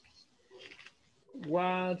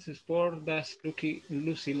 What sport does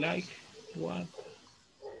Lucy like? What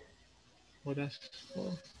does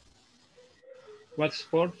sport? What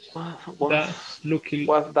sports does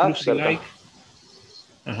Lucy like?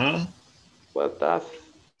 Ajá. What does?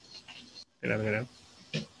 Espera.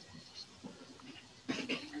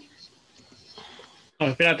 No,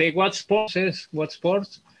 espérate. What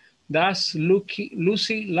sports does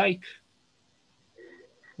Lucy like?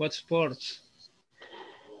 What sports?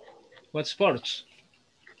 What sports?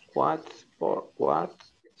 What sport? What?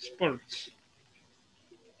 Sports.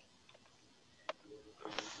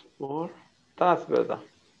 Sport. That's verdad.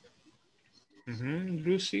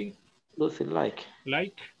 Lucy. Lucy like.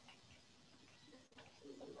 Like.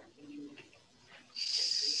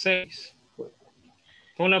 6.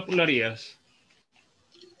 ¿Cómo la harías?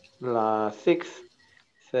 La 6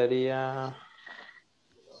 sería.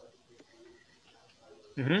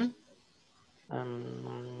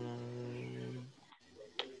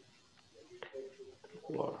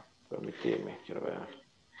 Permíteme, quiero ver.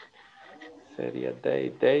 Sería day.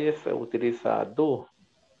 Day se utiliza do.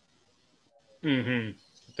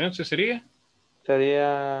 Entonces sería.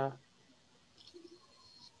 Sería.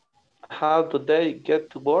 How do they get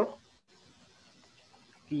to work?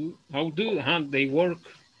 How do they work?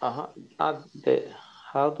 How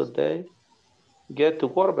do they get to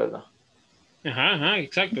work, ¿verdad? Ajá,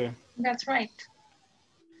 exacto. That's right.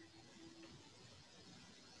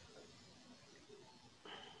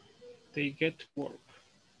 They get to work.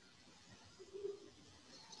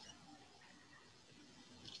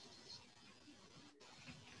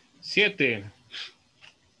 Siete.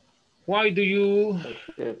 Why do you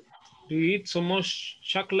eat so much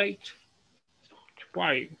chocolate?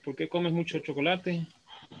 Why? ¿Por qué comes mucho chocolate?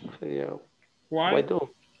 Why do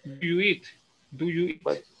you eat?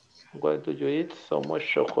 Why do you eat so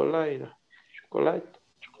much chocolate?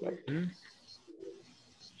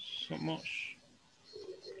 So much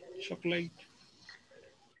chocolate.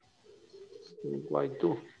 Why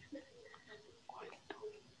do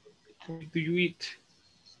you eat?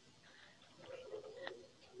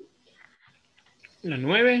 La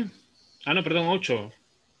 9. No, perdón, 8.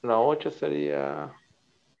 La 8 sería.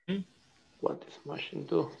 What is machine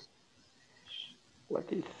do?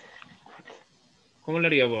 What is? ¿Cómo le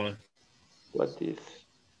haría vos? What is?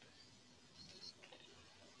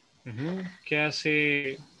 ¿Qué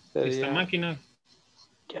hace esta máquina?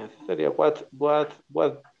 ¿Qué hace? Sería what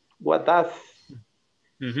does?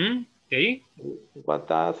 ¿Y ahí? What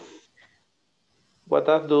does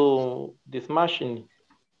do this machine?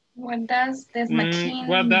 What does this machine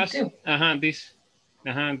do? What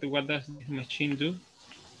does this machine do?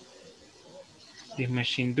 This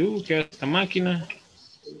machine do. ¿Qué hace esta máquina?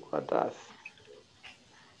 What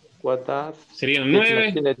does Sería this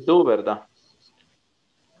 9. machine do, ¿verdad?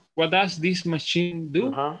 What does this machine do?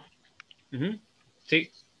 Ajá.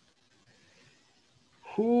 Sí.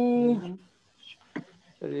 Who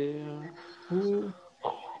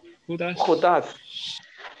does?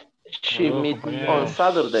 She meet on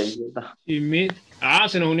Saturday, ¿verdad? She meet. Ah,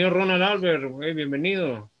 se nos unió Ronald Albert.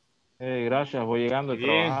 Bienvenido. Gracias, voy llegando a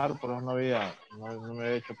Bien. trabajar, pero no me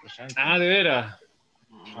había hecho presente. Ah, de veras.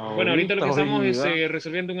 Bueno, ahorita lo que voy estamos es llegando.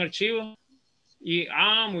 resolviendo un archivo. Y,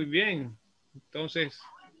 muy bien. Entonces,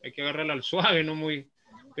 hay que agarrarla al suave, no muy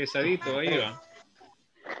pesadito. Ahí va.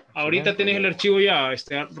 Ahorita tenés el archivo ya,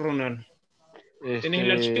 Ronald. ¿Tenés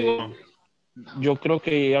el archivo? Yo creo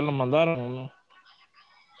que ya lo mandaron, ¿no?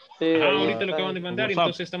 Sí, Ahorita lo acaban de mandar, WhatsApp.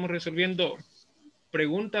 entonces estamos resolviendo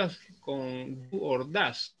preguntas con do or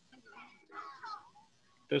does.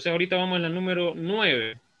 Entonces ahorita vamos a la número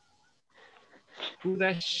 9. Who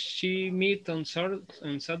does she meet on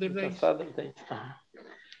Saturdays?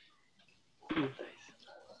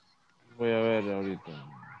 Voy a ver ahorita.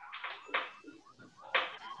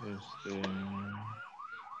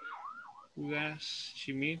 Who does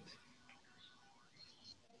she meet?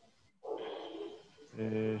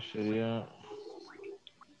 Sería...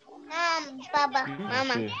 Papá,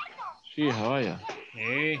 mamá. Sí, vaya.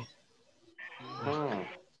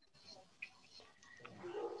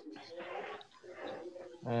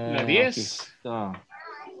 La 10. ¿Ya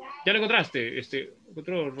lo encontraste?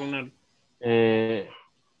 Encontró Ronald. Espérame,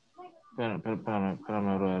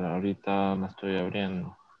 brother. Ahorita me estoy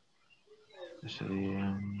abriendo.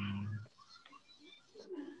 Sería...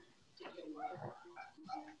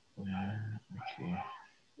 Aquí.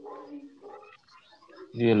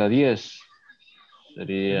 Y la 10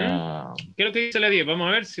 sería... ¿Qué es lo que dice la 10? Vamos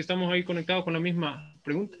a ver si estamos ahí conectados con la misma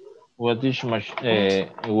pregunta. What this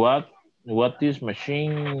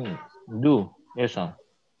machine do? Esa.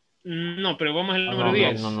 No, pero vamos al número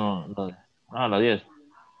 10. No. La 10.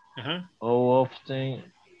 Ajá. How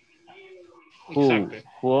often? Exacto.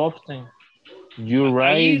 Who often? You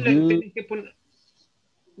Ahí ride tenés que poner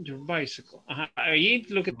your bicycle. Ajá. Ahí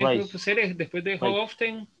lo que tengo que hacer es, después de how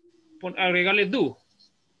often, agregarle do.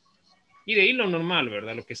 Y de ahí lo normal,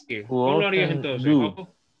 ¿verdad? Lo que sigue. ¿Cómo lo harías entonces?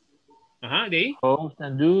 Ajá, de ahí. How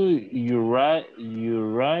often do you ride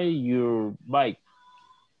your bike?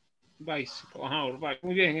 Bicycle. Ajá, or bike.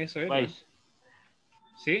 Muy bien, eso es. Bike.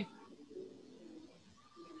 ¿Sí?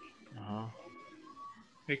 Ajá.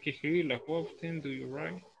 Hay que escribirla. How often do you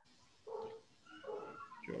ride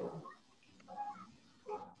your...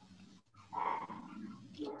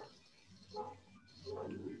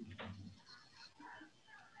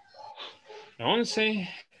 La 11.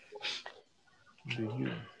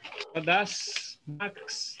 What does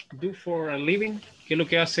Max do for a living? ¿Qué es lo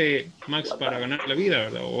que hace Max para ganar la vida,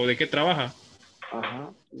 verdad? ¿O de qué trabaja?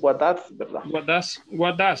 Ajá. What does, ¿verdad? What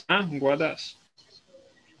does?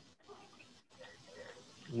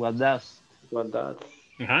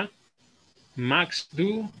 Ajá. Max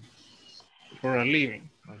do for a living.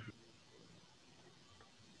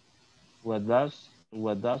 What does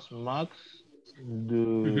Max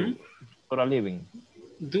do for a living?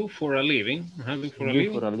 Do for a living. Ajá, do for a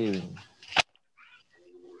living.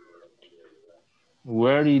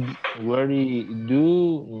 Where do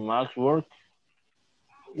Max work?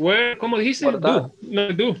 Where, ¿cómo dijiste? Do.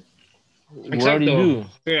 No, do. Where do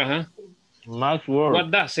sí, ajá. Max work?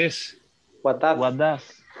 What does es. What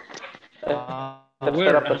does?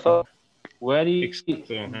 Tercera persona. What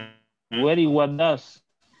does?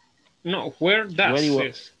 No, where does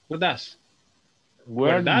es. What does?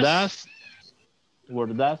 Where does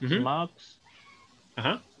Max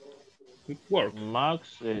work?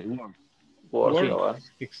 Max work.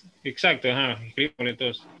 Exacto, ajá. Escríbale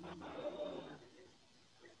entonces.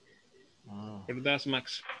 Where does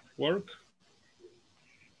Max work?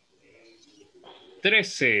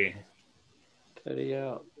 13.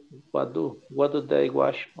 Sería what do they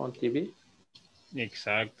watch on TV?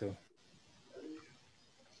 Exacto.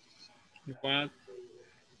 What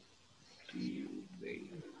do they...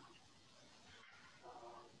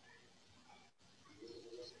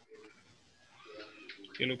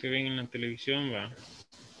 ¿Qué es lo que ven en la televisión? Va.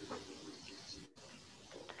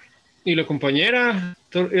 Y la compañera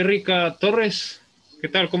Erika Torres, ¿qué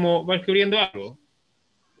tal? ¿Cómo va escribiendo algo?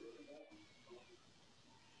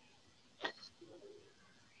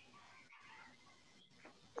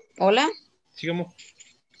 Hola. Sigamos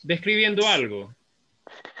describiendo algo.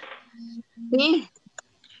 Sí.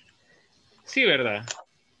 Sí, ¿verdad?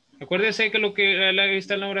 Acuérdese que lo que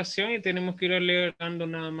está en la oración y tenemos que ir alegando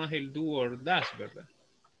nada más el do or does, ¿verdad?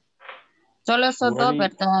 Solo esos dos, Where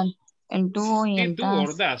is, ¿verdad? El do y Sí, el do or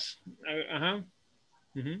das. das. Ajá.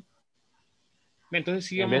 Ujú. Entonces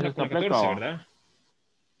sigamos ¿Empiezas con la 14, completo? ¿verdad?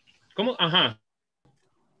 ¿Cómo? Ajá.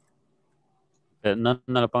 No,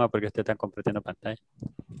 no lo ponga porque usted está compartiendo pantalla.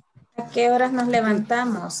 ¿A qué horas nos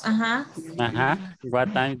levantamos? Ajá. Ajá. What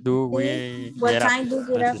time do Sí. we What get up? time do you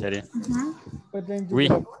get Así up? sería. Ajá. What time do you We.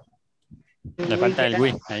 get up? Le falta el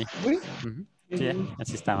we ahí. We? Ujú. Sí,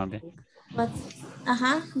 así estamos bien. What?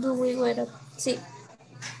 Ajá. Do we get up? Sí.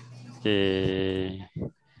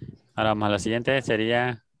 Ahora vamos a la siguiente.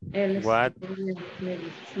 Sería what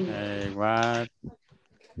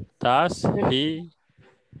does he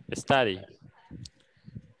study?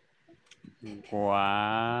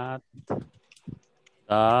 What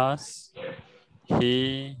does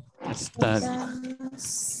he study?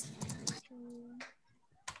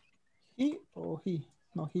 He or he?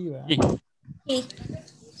 No, he, ¿verdad? He. He.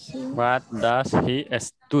 What does he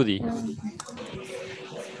study?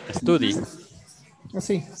 Study.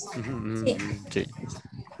 Así. Sí. Sí.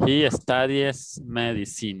 He studies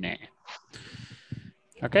medicine.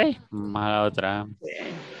 Ok, más la otra.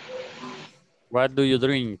 What do you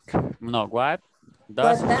drink? No, what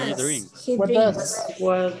does he drink? He What drinks? does?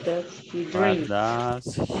 What does he What drink?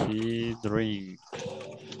 does he drink?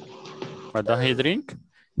 What does he drink?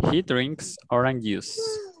 He drinks orange juice.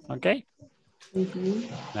 Ok.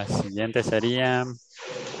 La siguiente sería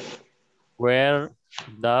where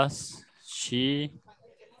does she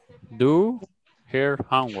do her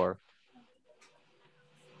homework?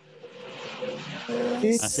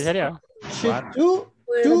 Así sería. She do.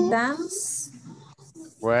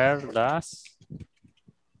 Where does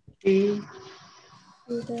She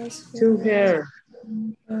to her.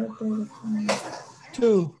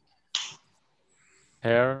 To.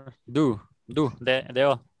 her do de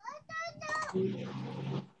o.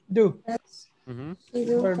 Do. Ujú.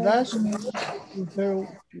 Where does her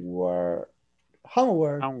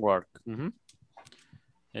homework? Homework. Ujú.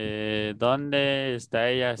 ¿Dónde está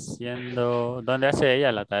ella haciendo? ¿Dónde hace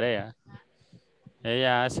ella la tarea?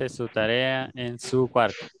 Ella hace su tarea en su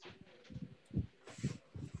cuarto.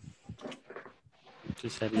 Sí,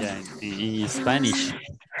 sería en Spanish.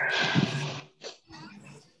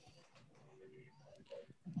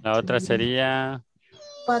 La otra sería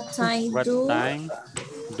What time what do time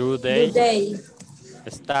do they they?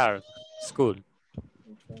 start school?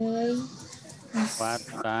 Okay. What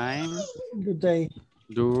time Do they?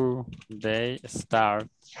 do they start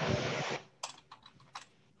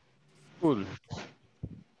school?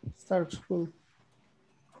 Start school.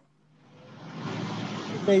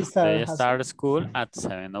 They They start. start school at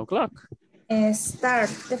 7 o'clock. Start.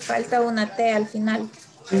 Te falta una T al final.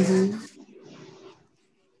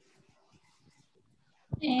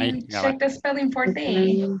 And check the spelling for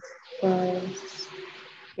day.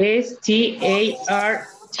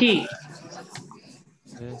 S-T-A-R-T.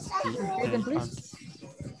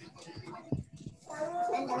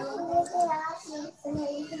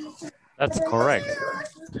 That's correct.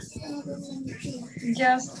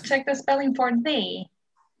 Just check the spelling for day.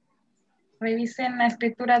 Revisen la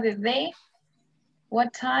escritura de they.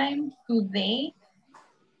 What time do they?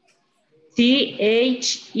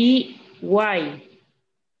 T-H-E-Y.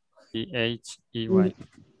 T-H-E-Y.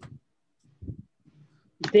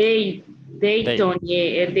 They,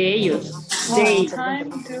 Tony, es de ellos. They. What time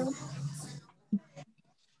do?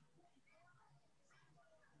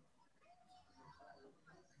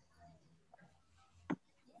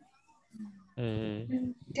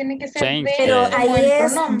 Tiene que ser de, pero como ahí el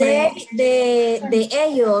es pronombre. de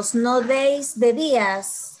ellos, no days de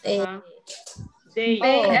días. They,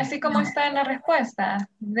 así como está en la respuesta.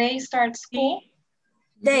 They start school.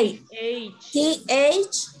 They.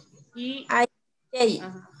 T-H-I-J.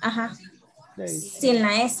 Ajá. Sin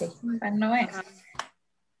la S. No es.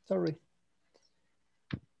 Sorry.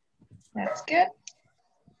 That's good.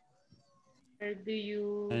 Where do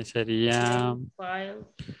you sería file?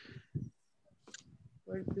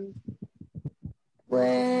 Where do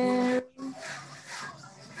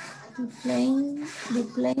the plane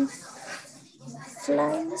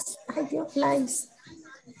flies. Ay, Dios, flies.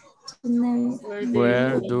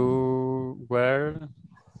 where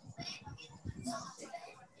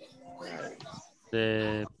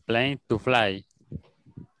the plane to fly.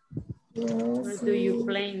 Where do you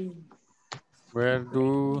plane? Where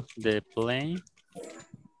do the plane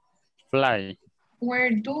fly?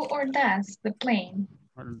 Where do or does the plane?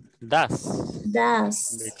 Does.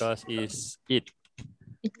 Does. Because it's it.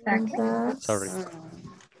 Exactly. Sorry.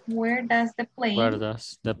 Where does the plane? Where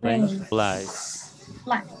does the plane fly?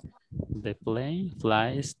 Fly. The plane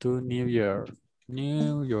flies to New York.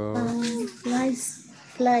 New York.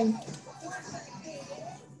 Fly.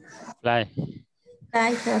 Fly.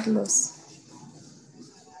 Fly, Carlos.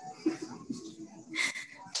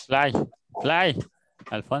 Fly. Fly.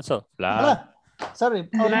 Alfonso. Fly. Hola. Sorry.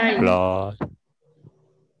 Fly. Fly.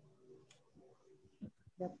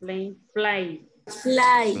 The plane fly.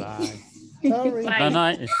 Fly. Fly. Sorry. No,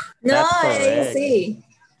 no. No, That's correct. sí.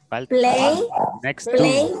 Falta Plane. one. Next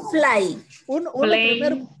Plane, two. fly. Uno Plane.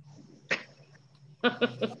 primero.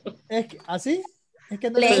 Es que, ¿así? Es que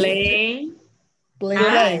no Plane. Plane.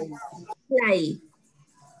 Play. Fly.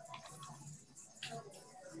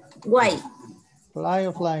 Guay. Fly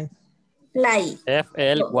or fly. Fly.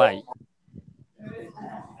 F-L-Y.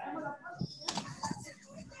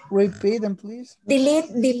 Repeat them, please.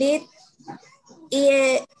 Delete.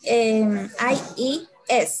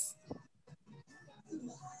 I-E-S.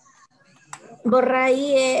 Borra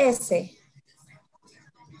I-E-S.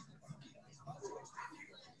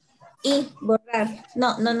 Y, borrar.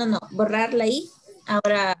 No. Borrar la I.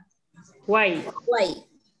 Ahora. Guay. Guay.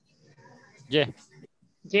 Yeah.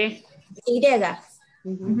 Y. Y.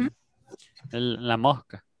 La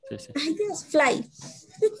mosca. Sí, sí. Ay, Dios, fly.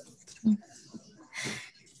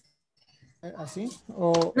 ¿Así?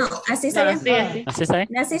 O... No, así está bien. ¿Así está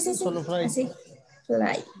bien? Así, sí. Solo fly. Así.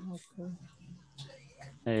 Fly.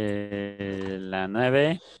 La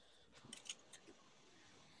 9.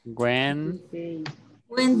 When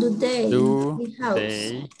do they the house?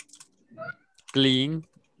 they clean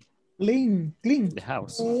the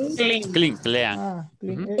house? Clean. Clean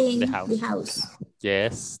The the house.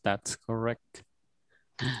 Yes, that's correct.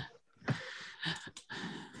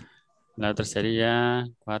 La otra sería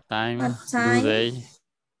what time do they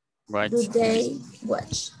watch?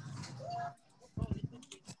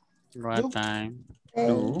 What time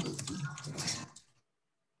do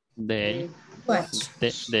they watch?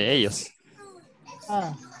 De ellos.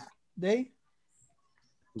 They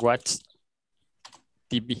watch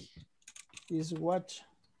TV. is watch.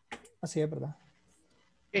 Así es, ¿verdad?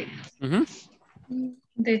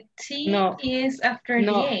 The T is after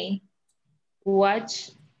the A.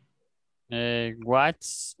 Watch.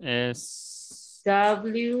 Watch is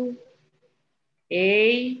W-A-T.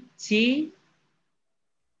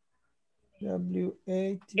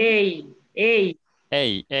 W-A-T. A.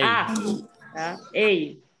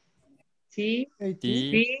 T.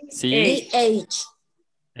 C.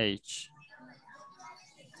 H.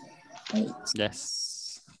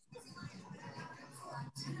 Yes.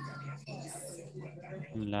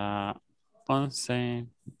 La 11.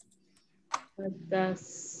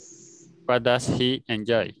 What does he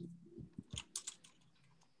enjoy?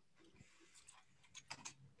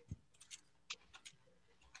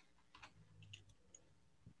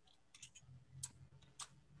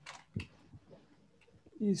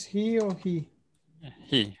 Is he or he?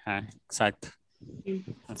 He, exacto.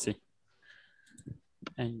 Así.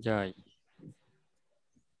 Enjoy.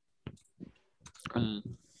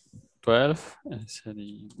 12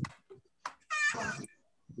 sería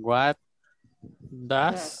what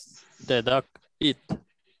does the dog eat?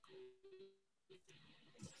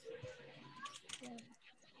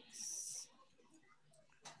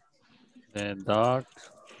 The dog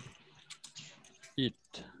eat.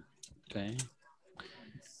 Okay.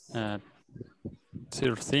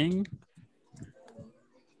 13.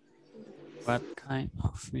 What kind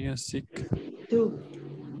of music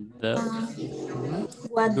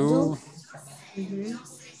What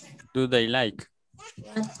do they like?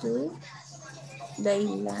 What do they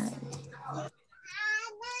like?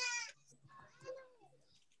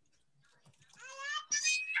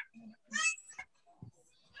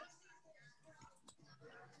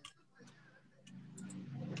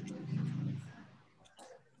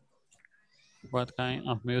 What kind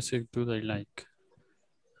of music do they like?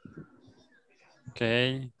 Ok,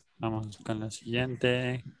 vamos con la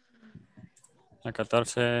siguiente. La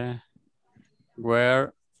 14.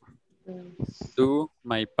 Where do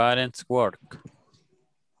my parents work?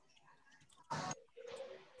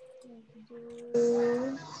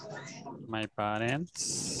 My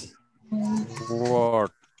parents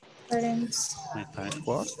work. My parents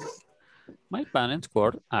work. My parents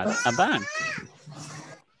work at a bank.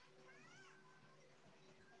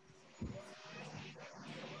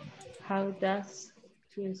 How does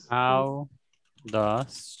she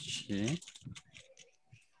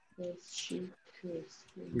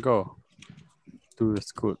go to the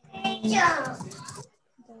school? Yeah.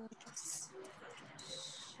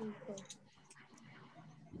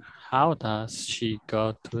 How does she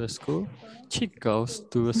go to the school? She goes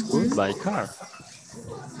to the school by car.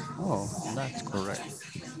 Oh, that's correct.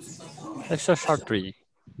 Exercise 3.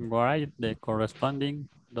 Write the corresponding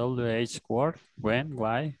WH word when,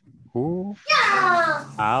 why, Who,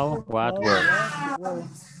 how, what, where.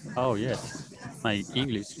 Oh, yes. My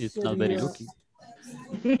English is not very looking.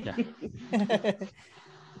 Yeah.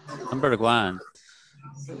 Number one.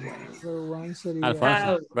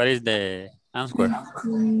 Alfonso, what is the answer?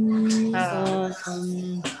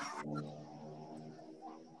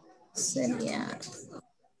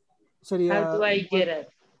 Sería How do I get it?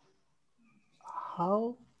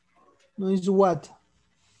 How? No es what.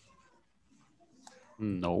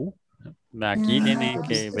 No. Aquí tienen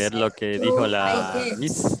que ver lo que dijo la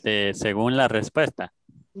Miss según la respuesta.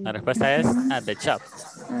 La respuesta es at the shop.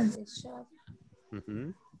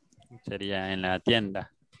 Sería en la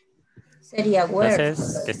tienda. Sería where.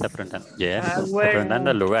 Entonces, ¿qué está preguntando? Yes, está Where.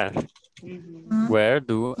 preguntando el lugar. Where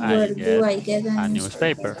do I get a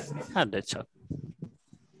newspaper? At the shop.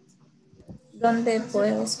 ¿Dónde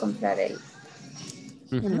puedes comprar el?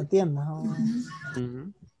 En la tienda.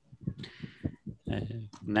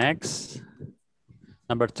 Next.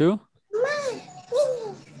 Number two.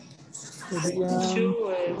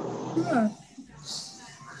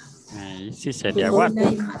 Ahí sí sería what.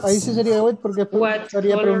 Ahí sí sería what porque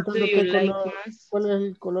estaría preguntando qué color, cuál es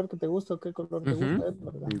el color que te gusta o qué color te gusta.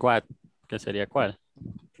 ¿Verdad? What, que sería cuál.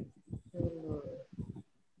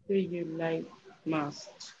 Do you like most?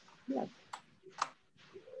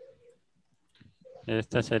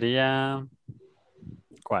 Esta sería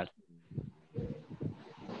 ¿cuál?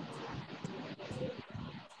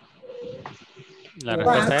 La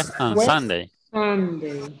respuesta es on Sunday.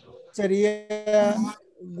 Sunday. Sería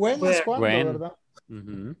when es cuando, ¿verdad?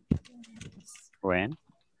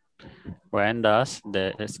 When does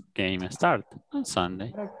the game start? On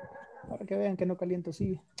Sunday. Para que vean que no caliento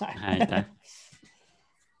sigue. Ahí está.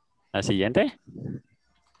 La siguiente.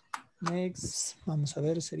 Next, vamos a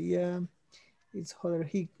ver, sería it's other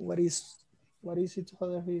heat. What is it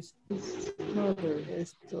other heat?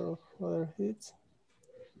 Esto other heat.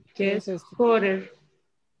 ¿Qué es esto? Hotter.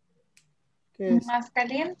 ¿Qué es? Más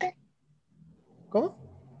caliente. ¿Cómo?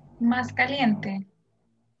 Más caliente.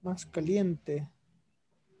 Más caliente.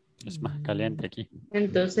 Es más caliente aquí.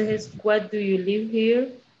 Entonces es what do you live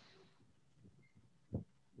here?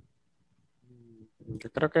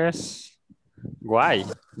 Yo creo que es why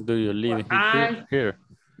do you live here?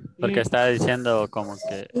 Porque está diciendo como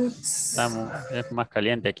que es más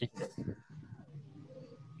caliente aquí.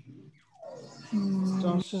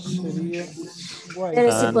 Entonces sería why.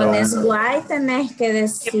 Pero si pones why tenés que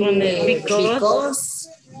decir because.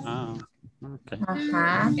 Okay.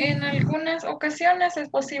 Ajá. En algunas ocasiones es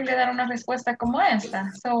posible dar una respuesta como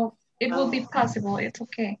esta. So it will be possible. It's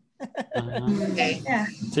okay. Yeah.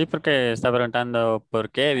 Sí, porque está preguntando por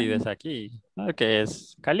qué vives aquí. Que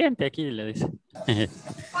es caliente aquí, le dice.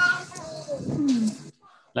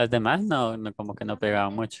 Las demás no, como que no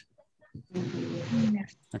pegaban mucho.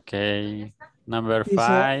 Ok. Number 5.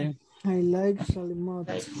 I like salimot.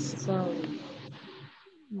 I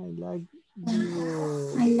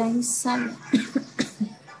like salad.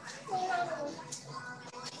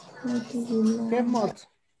 ¿Qué es mod?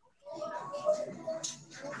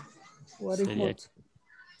 What is mod?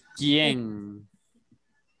 ¿Quién?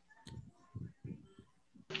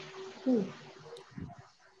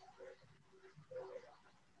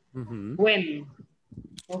 When.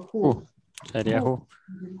 Who. Sería who.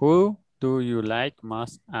 Who do you like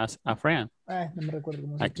most as a friend? No me recuerdo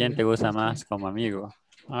cómo ¿A quién te gusta más como amigo?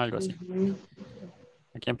 Algo así.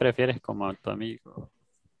 ¿A quién prefieres como tu amigo?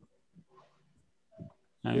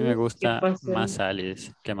 A mí me gusta más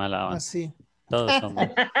Alice que mala onda. Sí. Todos somos.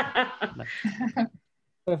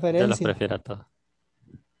 Preferencia. Yo los prefiero a todos.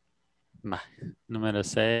 Número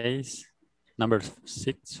 6. Number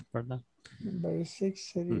 6, ¿verdad? Number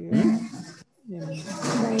 6 sería...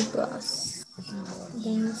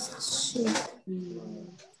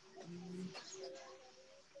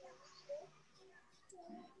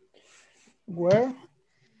 Where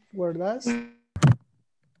does?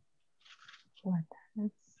 What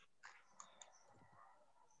does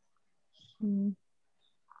he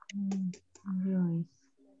enjoy?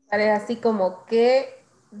 Parece así como que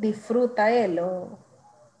disfruta él o...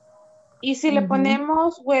 Y si le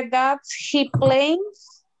ponemos where does he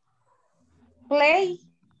plays? Play.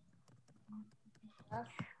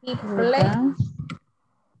 He plays.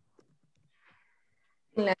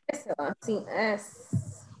 Sin la S va, sin S.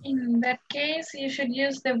 In that case, you should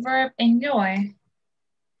use the verb enjoy.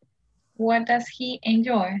 What does he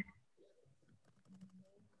enjoy?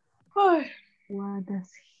 What does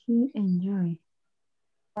he enjoy?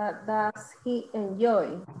 What does he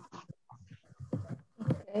enjoy?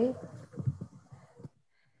 Okay.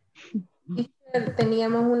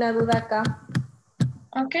 Teníamos una duda acá.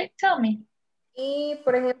 Okay, tell me. Y,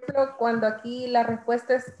 por ejemplo, cuando aquí la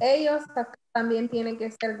respuesta es ellos, acá también tiene que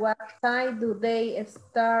ser what time do they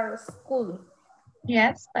start school?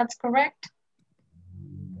 Yes, that's correct.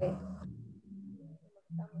 Okay.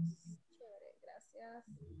 Gracias.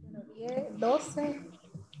 10, 12.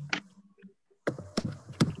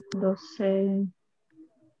 12.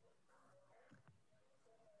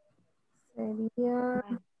 Sería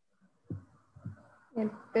el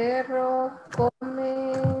perro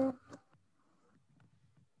come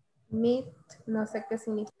meat, no sé qué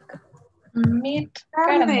significa. Meat,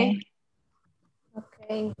 carne.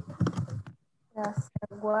 Ok. Gracias.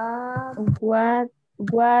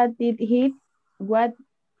 What did he, what,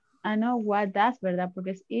 no, what does, ¿verdad?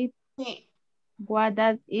 Porque es it. Sí. What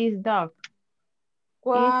does is dog?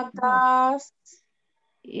 What does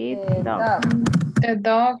Eat dog. The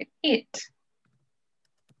dog eat.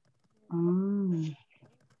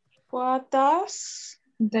 What does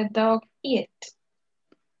the dog eat?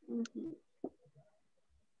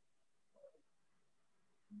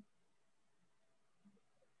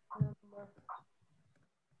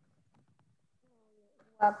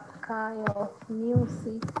 What kind of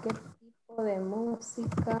music? ¿Qué tipo de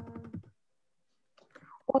música?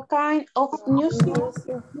 What kind of music do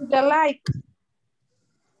you like?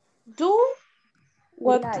 Do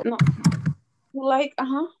what? Like. No. You like?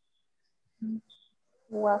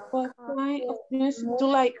 What kind of music do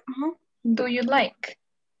you like? Do you like?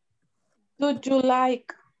 Do you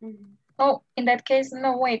like? Oh, in that case,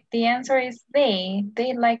 no, wait. The answer is they.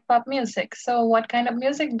 They like pop music. So what kind of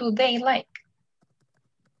music do they like?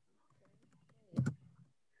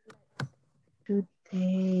 Do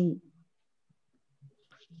they?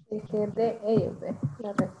 Dije de ellos,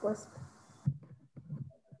 la respuesta.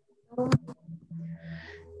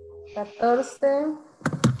 14.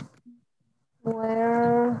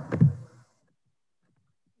 Where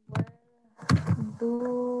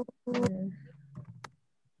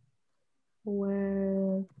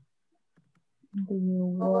do you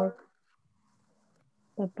work?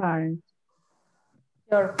 The parents.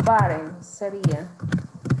 Your parents sería.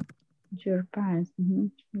 Your parents.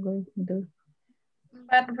 Going to do.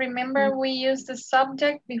 But remember, we use the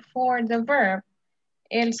subject before the verb.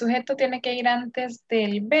 El sujeto tiene que ir antes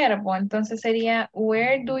del verbo. Entonces sería,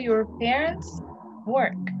 where do your parents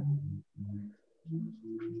work?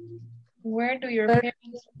 Where do your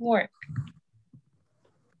parents work?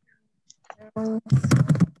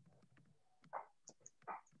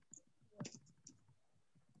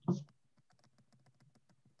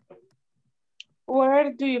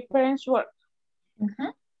 Where do your parents work?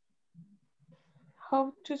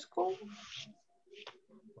 How to school?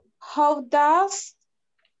 How does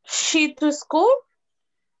she to school?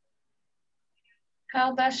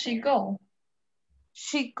 How does she go?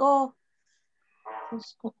 She go to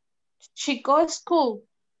school. She go to school.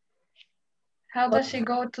 How does she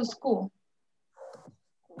go to school?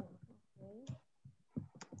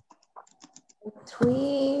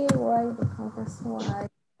 3. Why the focus? Why?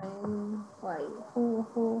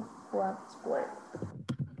 Who? What? Where?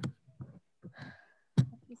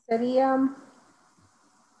 Aquí sería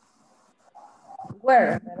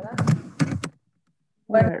where, ¿verdad?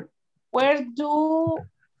 Where do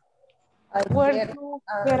I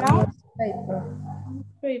get out?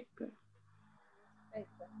 Paper.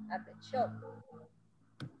 At the shop.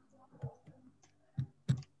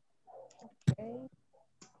 Okay.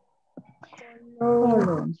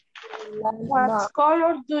 What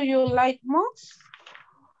color do you like most?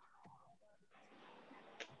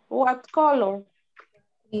 What color?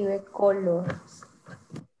 Escribe colors.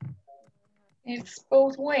 It's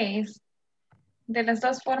both ways. De las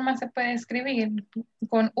dos formas se puede escribir,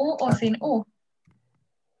 con U o sin U.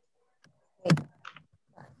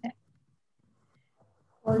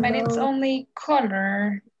 But it's only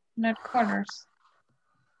color, not colors.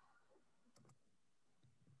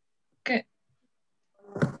 Good.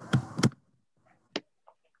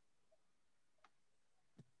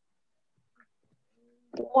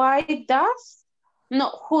 Why does? No,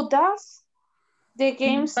 who does the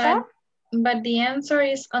game start? But the answer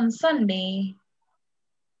is on Sunday.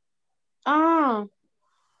 Why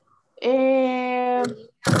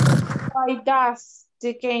does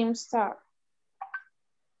the game start?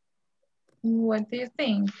 What do you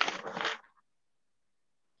think?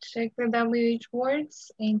 Check the WH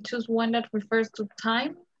words and choose one that refers to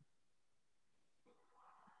time.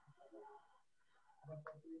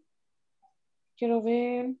 Quiero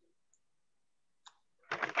ver.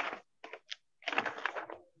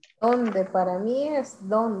 ¿Dónde? Para mí es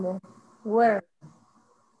 ¿dónde? Where.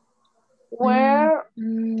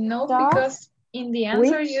 No, because in the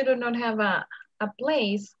answer you do not have a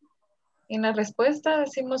place. En la respuesta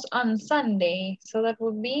decimos on Sunday. So that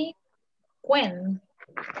would be when.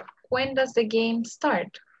 When does the game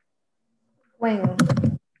start? When.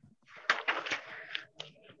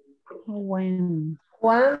 When.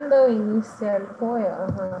 ¿Cuándo inicia el juego?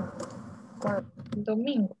 Ajá. ¿Cuándo?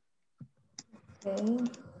 Domingo. Okay.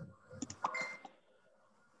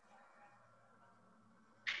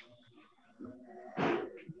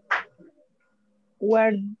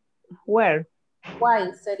 Where?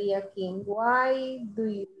 Why sería aquí. Why do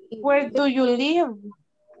you live? Where do you live?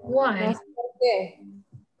 Why? No sé por qué.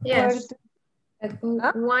 Yes.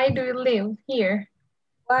 Why do you live here?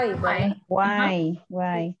 Why. Why? Why?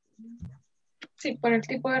 Why? Sí, por el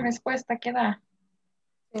tipo de respuesta que da.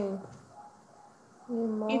 Sí.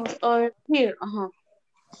 It's over here.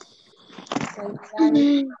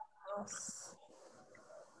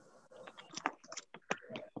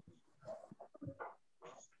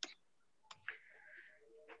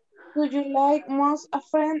 Do you like Moss a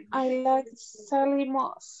friend? I like Sally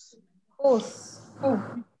Moss. Who's?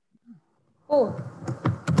 Who? Who?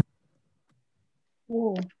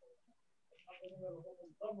 Who?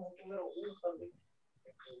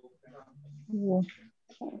 Who?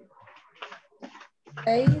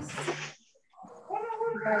 Place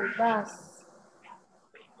by bus.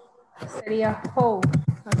 Sería how.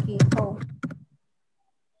 Aquí, how.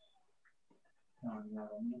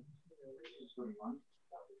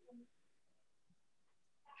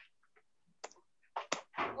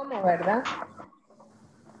 ¿Cómo, verdad?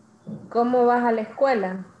 ¿Cómo vas a la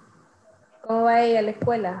escuela? ¿Cómo va ella a la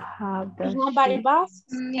escuela? How does By she? bus?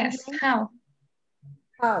 Yes, how?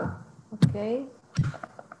 How. Okay.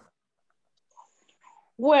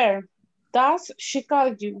 Where does she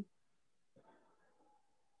call you?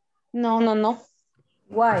 No.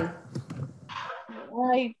 Why?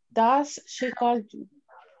 Why does she call you?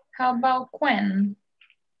 How about when?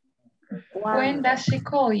 When does she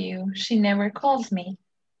call you? She never calls me.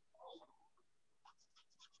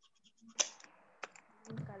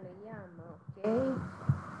 Nunca le llama, okay.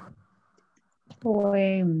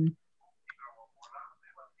 When.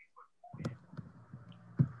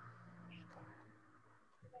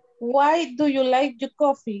 Why do you like your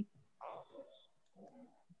coffee?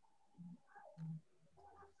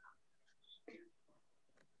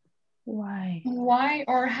 Why? Why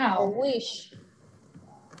or how? Wish.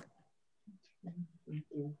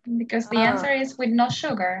 Because the answer is with no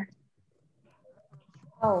sugar.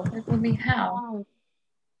 How. It would be how.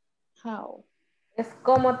 How? Es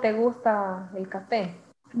como te gusta el café.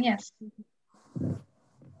 Yes.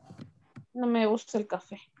 No me gusta el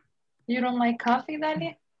café. You don't like coffee,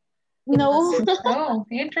 Dalia? No. Oh,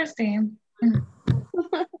 interesting.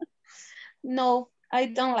 No, I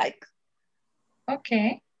don't like.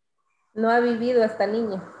 Okay. No ha vivido esta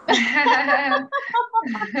niña.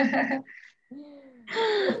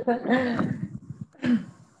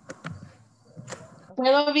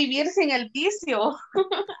 Puedo vivir sin el vicio.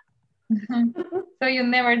 So you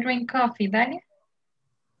never drink coffee, Dalia?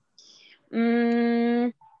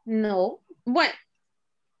 No. Bueno.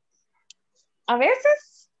 A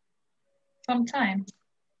veces. Sometimes.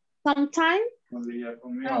 Sometimes.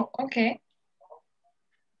 Oh, okay.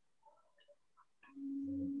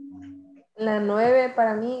 La 9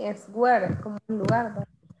 para mí es where, como un lugar. ¿verdad?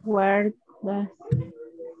 Where does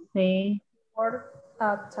she? Work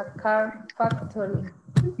at a car factory.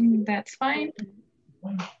 That's fine.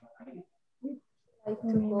 Like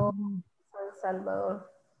to go San Salvador.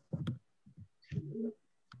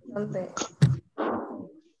 ¿Dónde?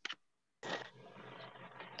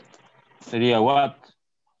 Sería what?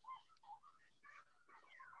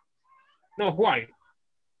 No, why.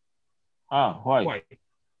 Why. Why.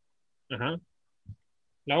 Ajá.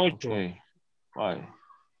 La 8. Okay. Why.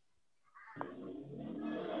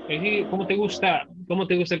 ¿Cómo te gusta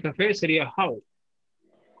el café? Sería how.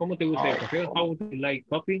 ¿Cómo te gusta el café? How do you like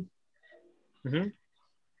coffee?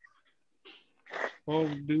 How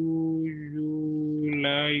do you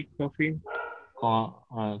like coffee?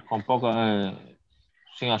 Con poco,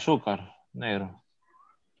 sin azúcar, negro.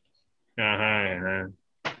 Ajá.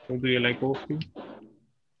 How do you like coffee?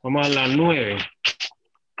 Vamos a la 9.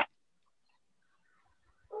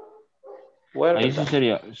 Ahí sí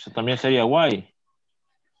sería, también sería why.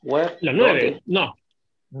 Where, La 9, ¿dónde? no.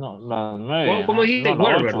 No, la 9. ¿Cómo dijiste? No, la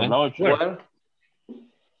Where, 8, ¿verdad? la 8. Where.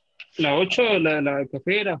 La 8, la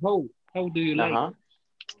café era how. How do you like? Ajá.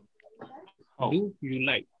 How do you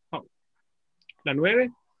like? How. La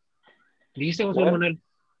 9, dijiste José Where. Manuel.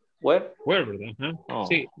 Where. Where, ¿verdad? Ajá. Oh.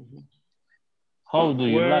 Sí. How do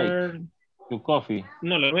you Where... like your coffee?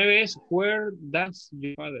 No, la 9 es where does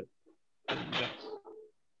your father.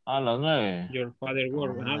 A las 9. Your father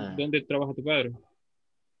work. ¿Dónde trabaja tu padre?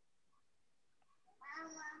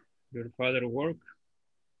 Your father work.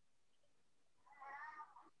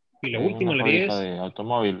 Y la última, la 10. De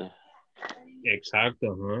automóviles.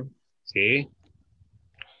 Exacto, sí.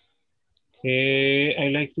 I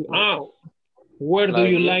like to... where do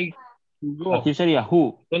you like to go? Aquí sería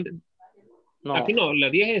who. ¿Dónde? No. Aquí no, la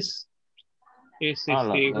 10 es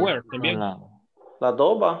where también. La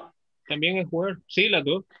 2 va. También es where. Sí, la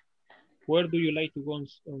 2. Where do you like to go on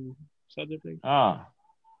Saturday?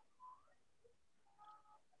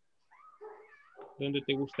 ¿Dónde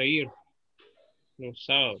te gusta ir los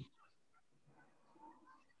sábados?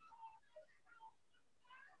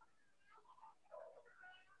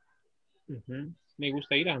 Me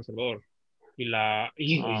gusta ir a San Salvador. Y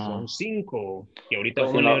son 5. Y ahorita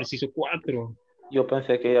Pues vamos al ejercicio 4. Yo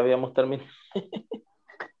pensé que ya habíamos terminado.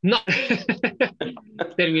 No.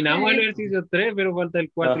 Terminamos el ejercicio 3, pero falta el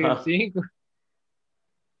 4 y el 5.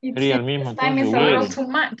 Time is a little too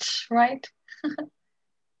much, right?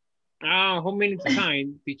 How many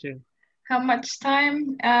time, teacher? How much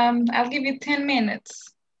time? I'll give you 10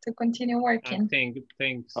 minutes to continue working.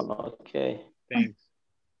 Thanks. Okay. Thanks.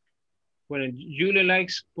 Well, Julia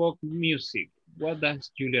likes pop music. What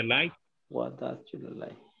does Julia like? What does Julia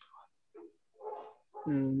like?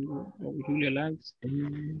 Julia likes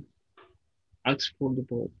ask for the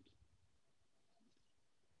pop.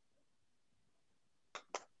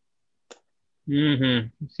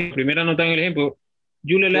 Sí, primera nota en el ejemplo.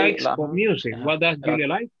 Julia likes pop music. What does Julia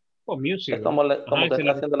like? Pop music. Es como te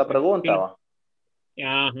está haciendo la pregunta, ¿va?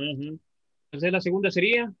 Entonces la segunda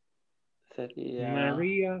sería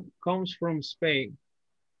Maria comes from Spain.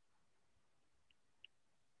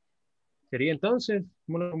 Sería entonces,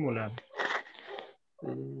 ¿cómo lo formula?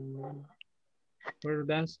 Where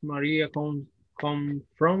does Maria come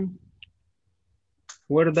from?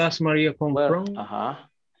 Where does Maria come from?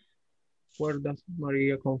 Where does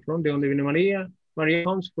Maria come from? ¿De dónde viene María? Maria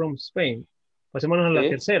comes from Spain. Pasémonos a la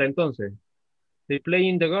tercera, entonces. They play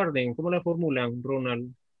in the garden. ¿Cómo la formulan,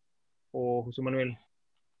 Ronald o José Manuel?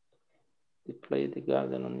 They play in the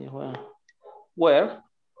garden. Where?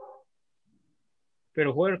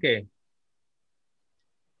 ¿Pero where qué?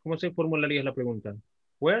 ¿Cómo se formularía la pregunta?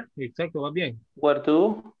 Where? Exacto, va bien. Where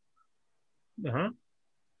do?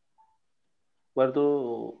 Where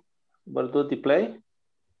do they play?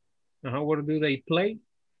 Where do they play?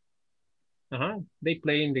 They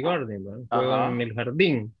play in the garden. Juegan en el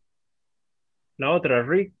jardín. La otra,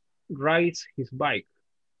 Rick rides his bike.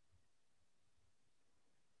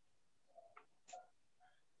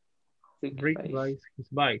 Rick rides his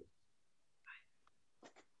bike.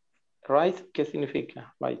 Ride, ¿qué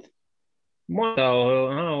significa? Ride. Monta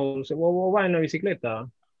o va en la bicicleta.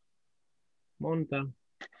 Monta.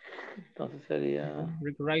 Entonces sería...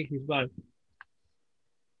 Rick rides his bike.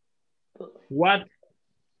 What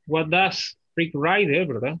does Rick ride,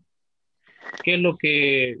 verdad? ¿Qué es lo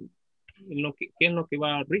que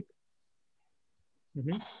va Rick?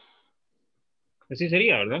 Así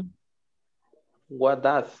sería, ¿verdad? What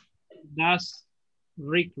does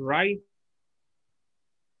Rick ride?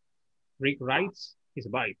 Rick rides his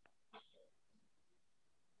bike.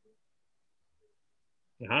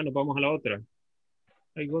 Nos vamos a la otra.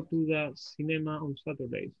 I go to the cinema on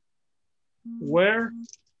Saturdays. Where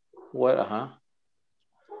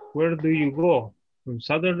do you go? On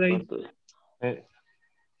Saturdays.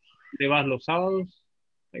 ¿Te vas los sábados?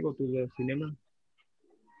 I go to the cinema.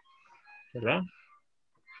 ¿Verdad?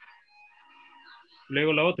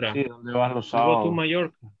 Luego la otra. Sí, ¿dónde vas los sábados? Go to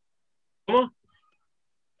Mallorca. ¿Cómo?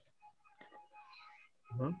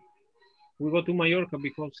 We go to Mallorca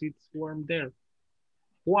because it's warm there.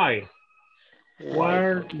 Why?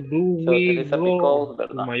 Where do we go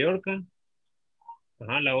to Mallorca?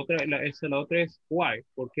 La otra es why.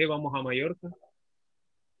 ¿Por qué vamos a Mallorca?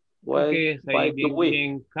 Porque es ahí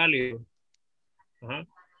bien cálido.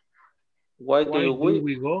 Why do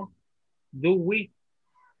we go? Do we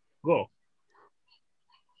go?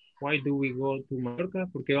 Why do we go to Mallorca?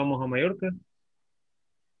 ¿Por qué vamos a Mallorca?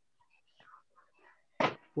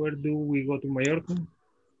 Where do we go to Mallorca?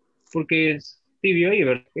 Porque es tibio ahí,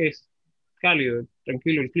 ¿verdad? Es cálido,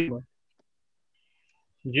 tranquilo el clima.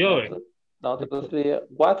 Joy. La otra sería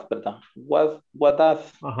what, ¿verdad? What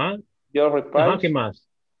does your repair? ¿Qué más?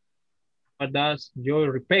 What does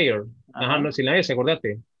your repair? No, sin la S,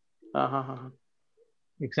 acordate.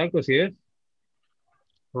 Exacto, así es.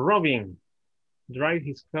 Robin. Drive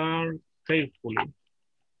his car carefully.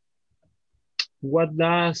 What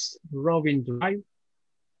does Robin drive?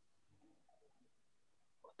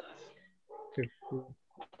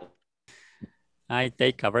 I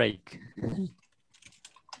take a break.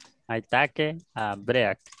 I take a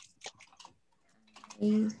break.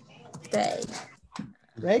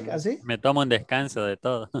 Break, ¿así? Me tomo un descanso de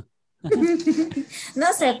todo.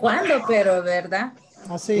 No sé cuándo, pero ¿verdad?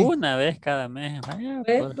 Así. Una vez cada mes. Vaya,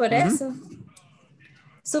 Pues por eso.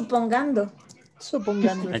 Supongando.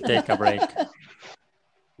 Supongando. I take a break.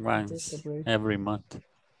 Once every month.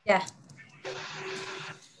 Ya.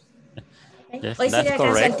 Yes, Hoy sí that's le alcanzó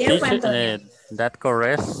el correct, tiempo, teacher. Antonio. That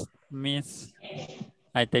correct means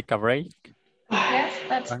I take a break Yes,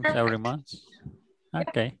 that's once perfect. every month.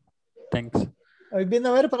 Okay, thanks. Hoy viene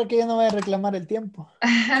a ver para que yo no vaya a reclamar el tiempo.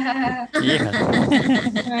 Híjole.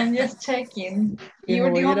 I'm just checking. Fijo,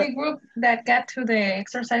 You're the voy a ir only group that got to the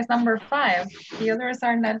exercise number 5. The others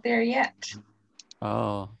are not there yet.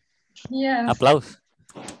 Oh, Yes. applause.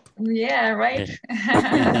 Yeah, right.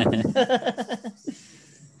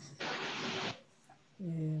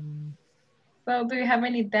 So do you have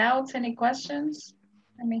any doubts, any questions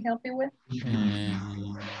I may help you with?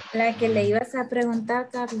 La que le ibas a preguntar,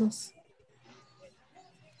 Carlos.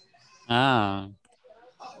 ¿Cuál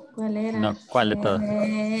era? No, Cuando ¿cuál de todas?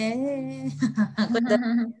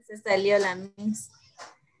 se salió la Miss.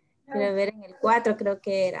 Quiero ver en el 4 creo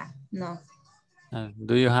que era. No.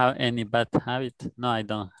 Do you have any bad habit? No, I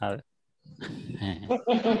don't have it.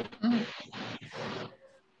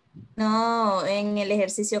 No, en el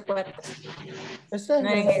ejercicio 4. ¿Este No es el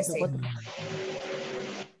en ejercicio ese. 4?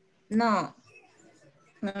 No.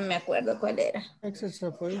 No me acuerdo cuál era.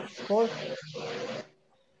 Ejercicio 4.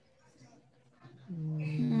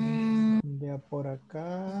 De por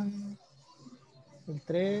acá. El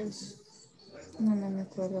 3. No me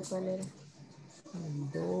acuerdo cuál era.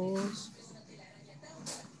 El 2.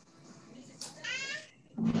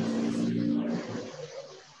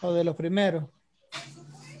 O de los primeros.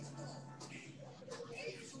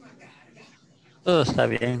 Todo está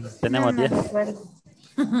bien. Tenemos 10. No me acuerdo.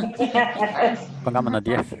 Pongámonos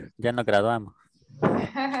 10. Ya nos graduamos.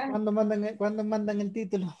 ¿Cuándo mandan el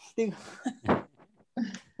título? Digo.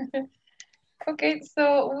 Okay,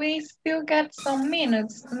 so we still got some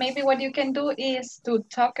minutes. Maybe what you can do is to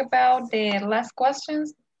talk about the last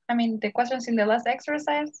questions. I mean, the questions in the last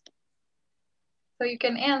exercise. So you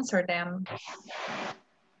can answer them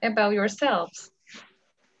about yourselves.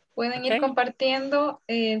 Pueden ir compartiendo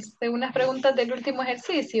unas preguntas del último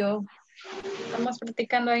ejercicio. Estamos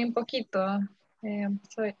practicando ahí un poquito.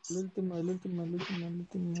 So it's El último.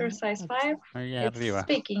 exercise 5. Ahí It's arriba.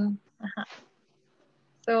 speaking.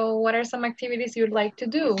 So what are some activities you'd like to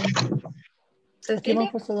do? Aquí me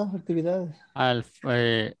han Cecilia? puesto 2 actividades.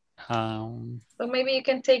 So maybe you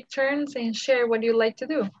can take turns and share what you like to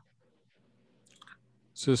do.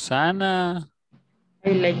 Susana. I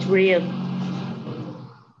like to read.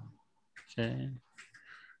 Okay.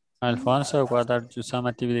 Alfonso, what are some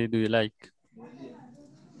activities do you like?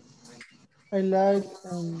 I like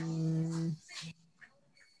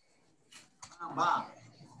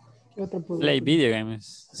 ¿qué otro puedo Play decir? video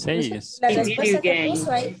games. 6. La respuesta que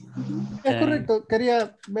puso ahí. Es correcto.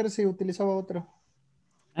 Quería ver si utilizaba otro.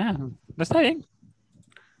 Está bien.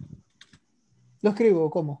 ¿Lo escribo o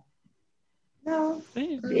cómo? No.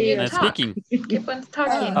 Sí. You talk. Speaking. Keep on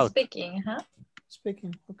talking, Out. speaking.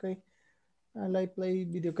 Speaking, okay. I like play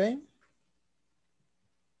video game.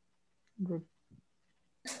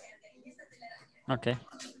 Okay.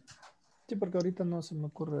 Sí, porque ahorita no se me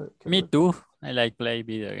ocurre. Me too. I like play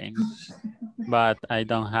video games. But I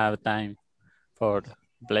don't have time for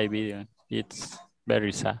play video. It's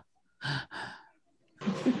very sad.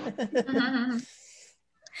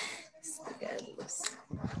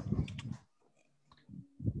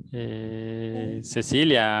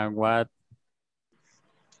 Cecilia, what?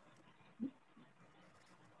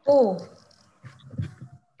 Oh.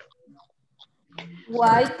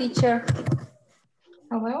 Why, teacher?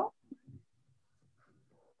 Hello?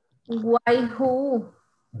 Why, who?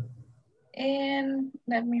 And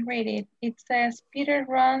let me read it. It says, Peter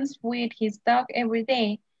runs with his dog every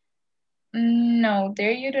day. No,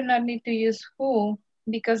 there you do not need to use who,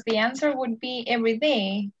 because the answer would be every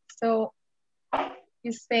day. So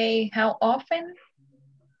you say, how often?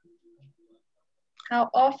 How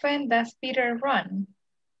often does Peter run?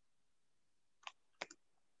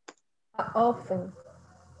 How often?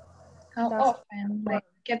 How often? Like,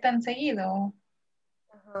 ¿qué tan seguido?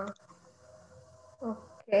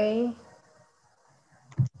 Ok.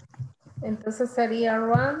 Entonces sería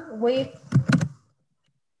run with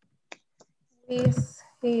his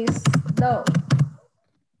dog.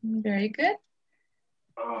 Very good.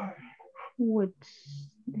 With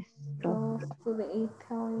goes to the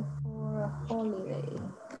Italy for a holiday.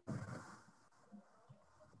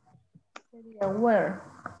 Sería where?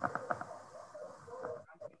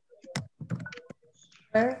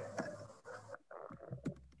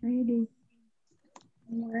 Really?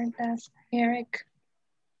 Where does Eric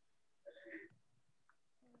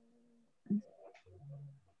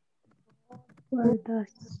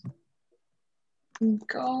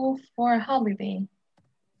go for a holiday?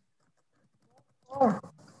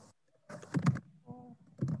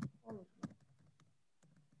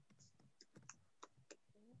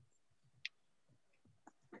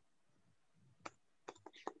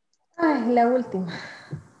 Ay, la última.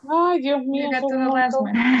 Ay, Dios mío. You got to the last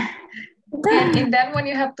one. And in that one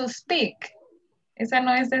you have to speak. Esa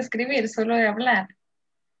no es de escribir, solo de hablar.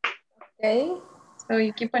 Okay. So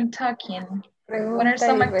you keep on talking. What are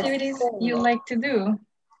some activities you like to do?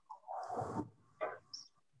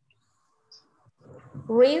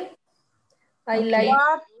 Read. I like.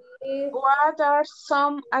 What are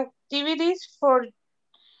some activities you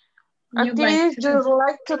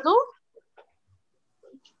like to do?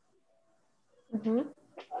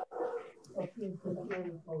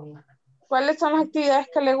 ¿Cuáles son las actividades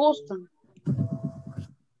que le gustan?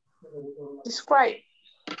 Describe.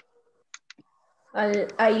 I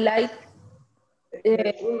like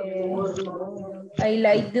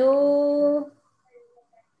to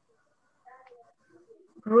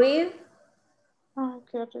read.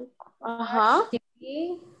 Qué rico. Ajá.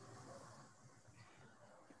 TV,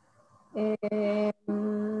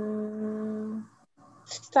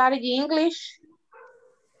 Study English.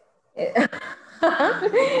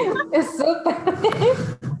 Es súper.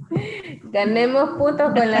 Ganemos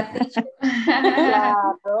puntos con la teacher.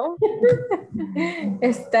 Claro.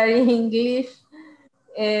 Study English.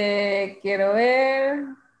 Quiero ver.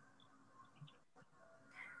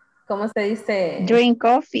 ¿Cómo se dice? Drink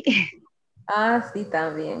coffee. Ah, sí,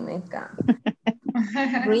 también me encanta.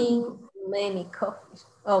 Drink many coffee.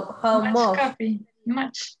 Oh, how much? Coffee.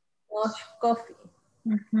 Much coffee.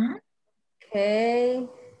 Okay.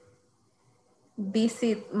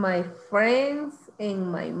 Visit my friends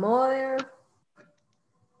and my mother.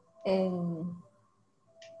 And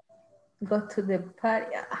go to the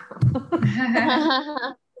party.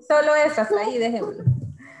 Solo esas ahí, déjenme.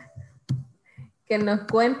 Que nos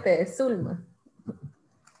cuente Zulma.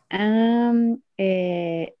 I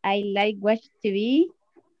like watch TV.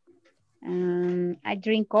 I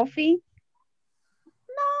drink coffee.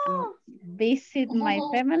 No. Visit my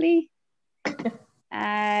family.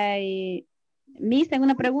 Miss, tengo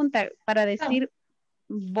una pregunta. Para decir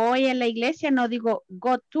voy a la iglesia, no digo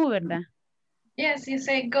go to, ¿verdad? Yes, you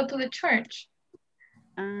say go to the church.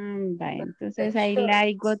 Vale, entonces I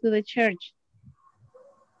like go to the church.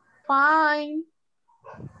 Fine.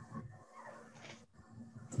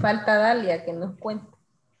 Falta Dalia que nos cuente.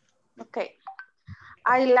 Okay.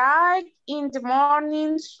 I like in the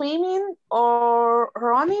morning swimming or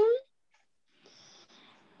running.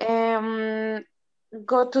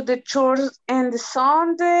 Go to the church on the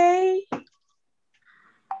Sunday.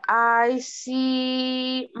 I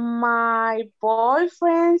see my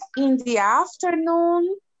boyfriend in the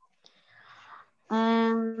afternoon.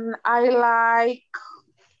 I like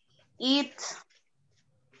eat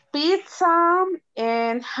pizza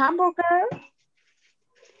and hamburger.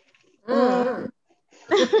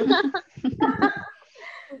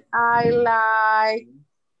 I like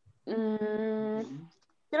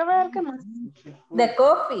quiero ver qué más. The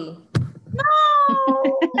coffee. No.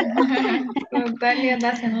 So Dalia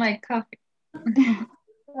doesn't like coffee.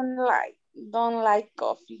 Don't like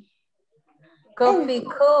coffee. Coffee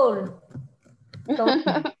cold.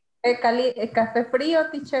 Café frío,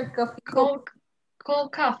 teacher, coffee cold.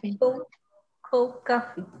 Cold coffee. Cold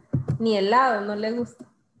coffee. Ni helado, no le gusta.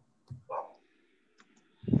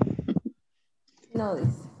 No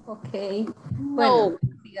dice. Ok. Bueno,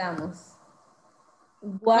 sigamos.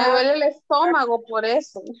 Me duele el estómago por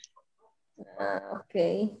eso. Ok.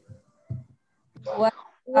 What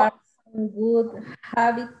are some good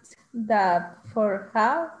habits that for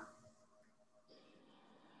have?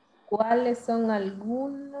 ¿Cuáles son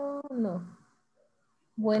algunos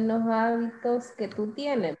buenos hábitos que tú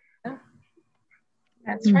tienes? ¿Verdad?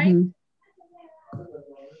 That's right.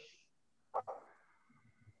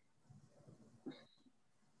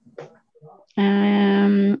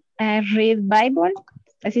 I read Bible.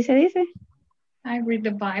 ¿Así se dice? I read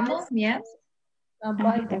the Bible, yes. A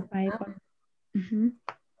Bible. The Bible.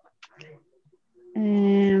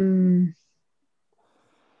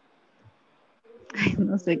 Ay,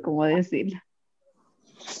 no sé cómo decirlo.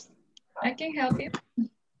 I can help you.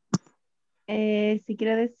 Si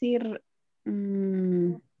quiero decir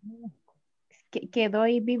que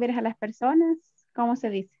doy víveres a las personas, ¿cómo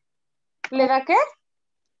se dice? ¿Le da qué?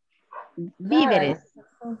 Víveres.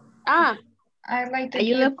 Ah. I like to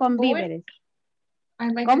ayudo give con food. víveres. I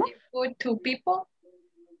like to give food to people.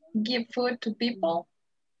 Give food to people.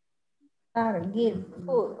 Give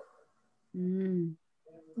food. Mm.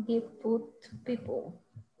 Give food to people.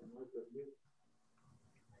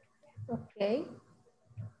 Okay.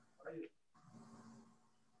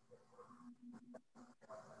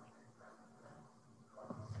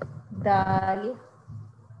 Dale.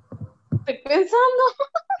 Estoy pensando.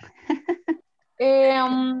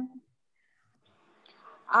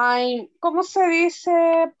 ¿Cómo se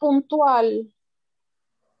dice puntual?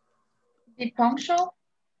 Be punctual.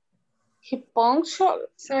 He punctual.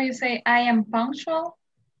 So you say, I am punctual.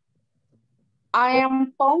 I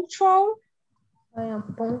am punctual. I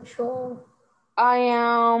am punctual. I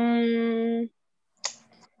am...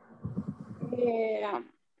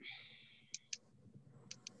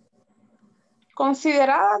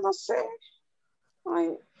 considerada, no sé.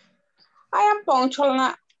 I am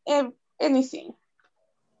punctual in anything.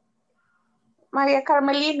 María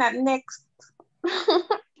Carmelina, next.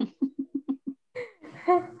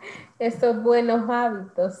 Estos buenos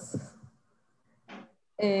hábitos.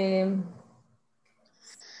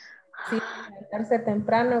 Sí, levantarse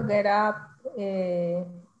temprano, get up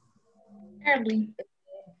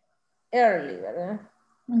early, ¿verdad?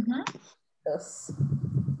 Entonces,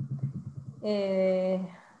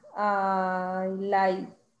 I like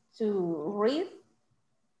to read.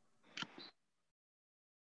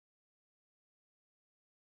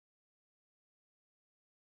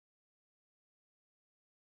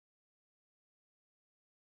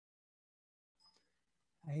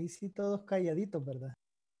 Ahí sí todos calladitos, ¿verdad?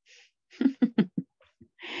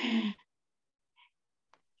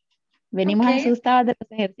 Venimos asustados de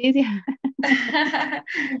los ejercicios. Está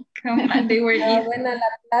buena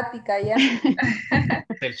la plática ya.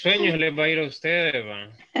 El sueño se les va a ir a ustedes, va.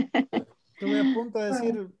 Estuve a punto de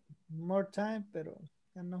decir more time, pero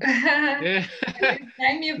ya no.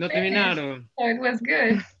 No terminaron. So it was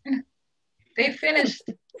good. They finished.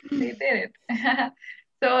 They did it.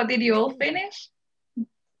 So did you all finish?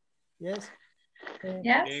 Yes.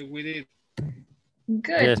 Yes? Yeah, we did.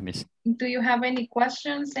 Good. Yes, miss. Do you have any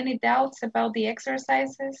questions, any doubts about the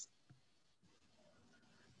exercises?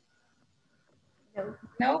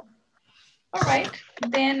 No? All right,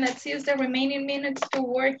 then let's use the remaining minutes to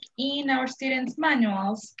work in our students'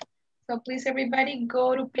 manuals. So please, everybody,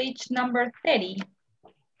 go to page number 30.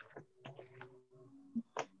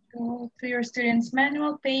 Go to your students'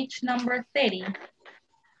 manual, page number 30.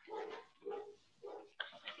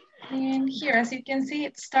 And here, as you can see,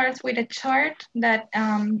 it starts with a chart that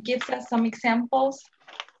gives us some examples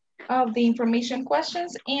of the information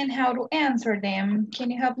questions and how to answer them. Can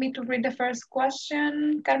you help me to read the first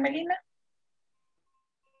question, Carmelina?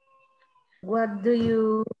 What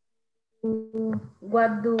do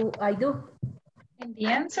I do? And the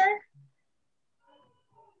answer?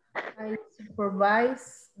 I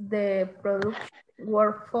supervise the production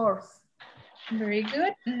workforce. Very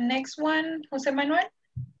good. Next one, Jose Manuel.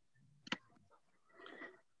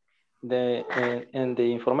 And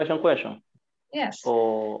the information question. Yes.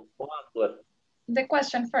 Or answer. The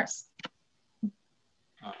question first.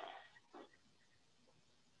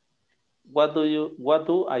 What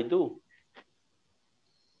do I do?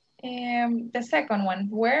 The second one,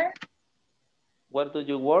 where? Where do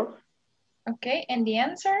you work? Okay, and the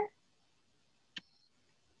answer?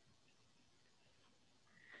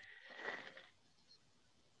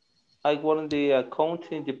 I work in the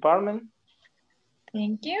accounting department.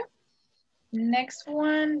 Thank you. Next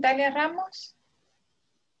one, Dalia Ramos.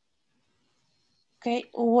 Okay,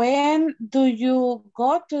 when do you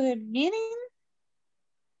go to the meeting?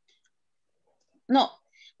 No,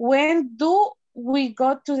 when do we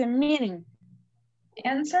go to the meeting?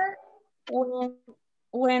 Answer?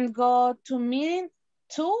 When go to meeting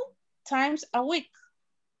 2 times a week.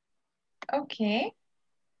 Okay.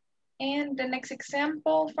 And the next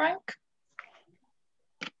example, Frank?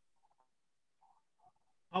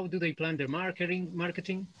 How do they plan their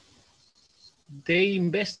marketing? They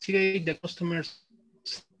investigate the customer's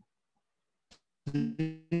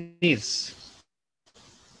needs.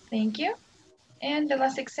 Thank you. And the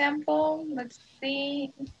last example, let's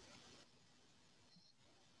see.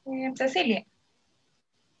 Cecilia.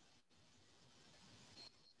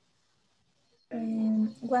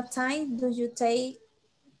 What time do you take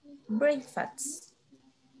breakfast?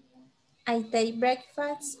 I take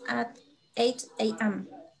breakfast at 8 a.m.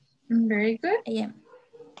 Very good. A.m.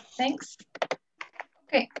 Thanks.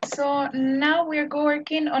 Okay, so now we're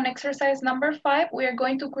working on exercise number 5. We are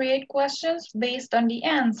going to create questions based on the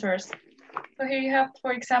answers. So here you have,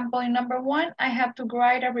 for example, in number 1, I have to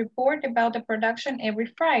write a report about the production every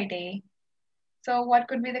Friday. So what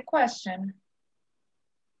could be the question?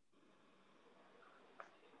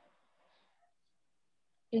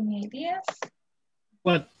 Any ideas?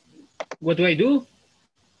 What do I do?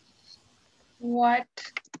 What,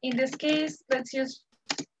 in this case, let's use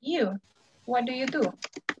you. What do you do?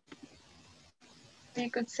 You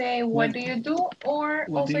could say, what do you do? Or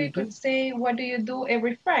also you could say, what do you do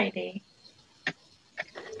every Friday?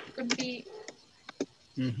 Could be.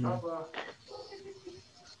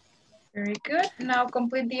 Very good. Now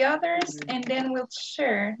complete the others and then we'll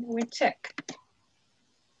share, we'll check.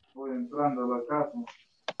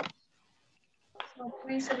 So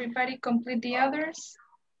please everybody complete the others.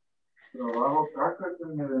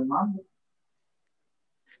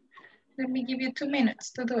 Let me give you 2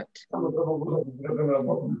 minutes to do it.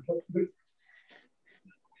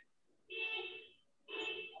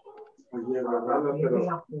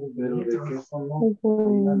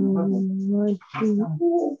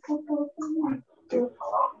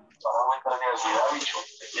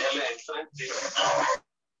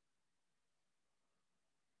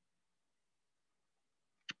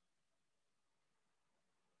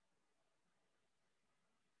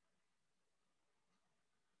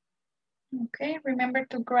 Okay, remember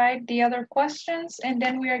to write the other questions and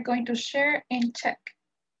then we are going to share and check.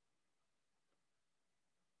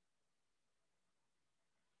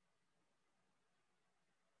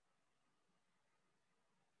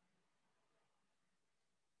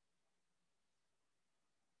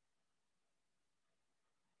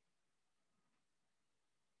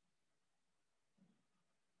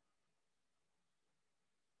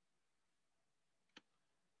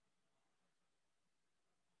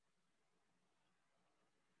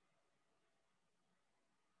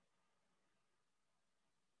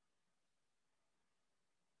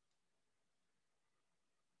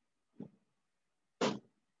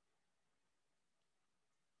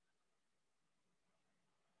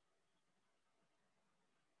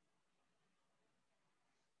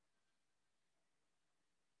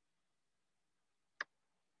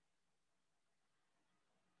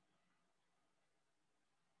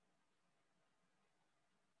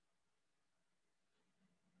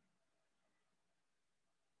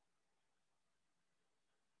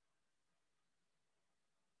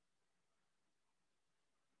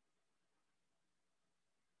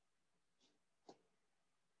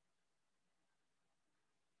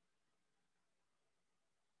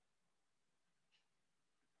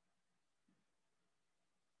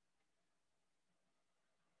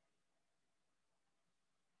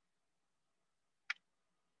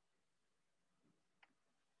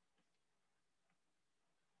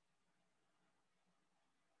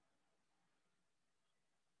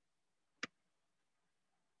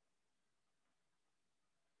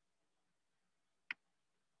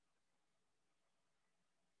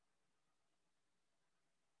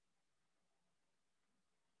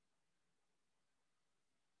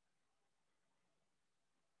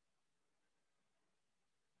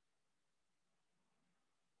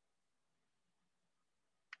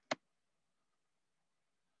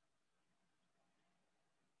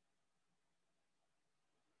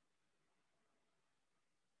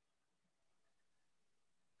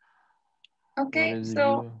 Okay,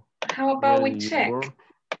 so how about we check?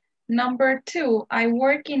 Number 2, I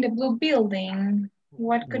work in the blue building.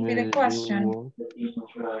 What could be the question?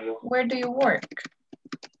 Where do you work?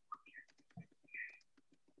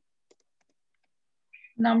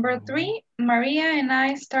 Number 3, Maria and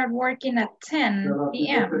I start working at 10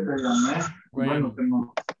 p.m. When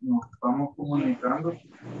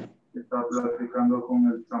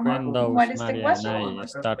What does is the Maria question? and I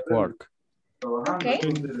start work? Okay,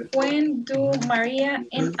 when do Maria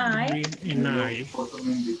and I start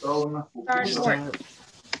work?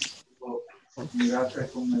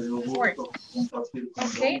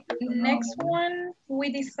 Okay, next one,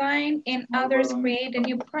 we design and others create a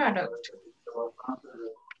new product.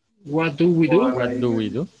 What do we do? What do we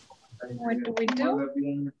do? What do we do?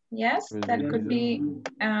 Yes, that could be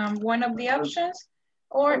one of the options.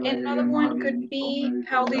 Or another one could be,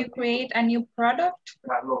 how do you create a new product?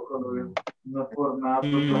 How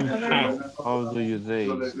do you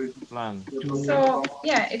plan? So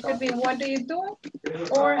yeah, it could be what do you do?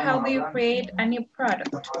 Or how do you create a new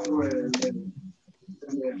product?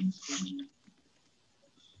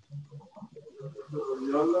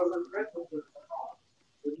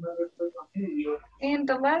 And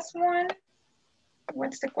the last one,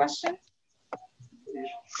 what's the question?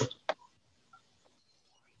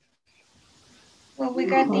 Well, we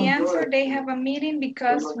got the answer. They have a meeting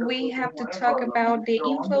because we have to talk about the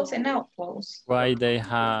inflows and outflows. Why do they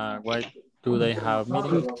have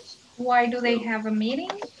meeting? Why do they have a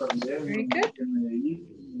meeting? Very good.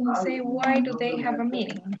 We'll say, why do they have a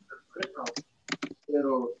meeting?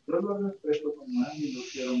 All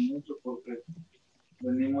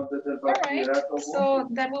right, so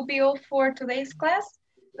that will be all for today's class.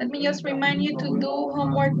 Let me just remind you to do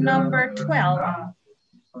homework number 12.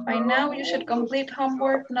 By now, you should complete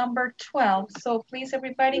homework number 12. So please,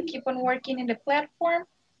 everybody, keep on working in the platform.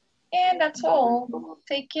 And that's all.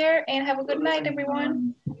 Take care and have a good night,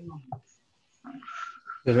 everyone.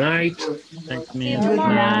 Good night. See you tomorrow.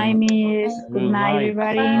 Good night, Miss. Good night,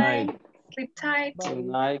 everybody. Bye. Sleep tight. Good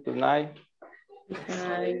night. Good night.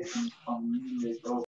 Nice.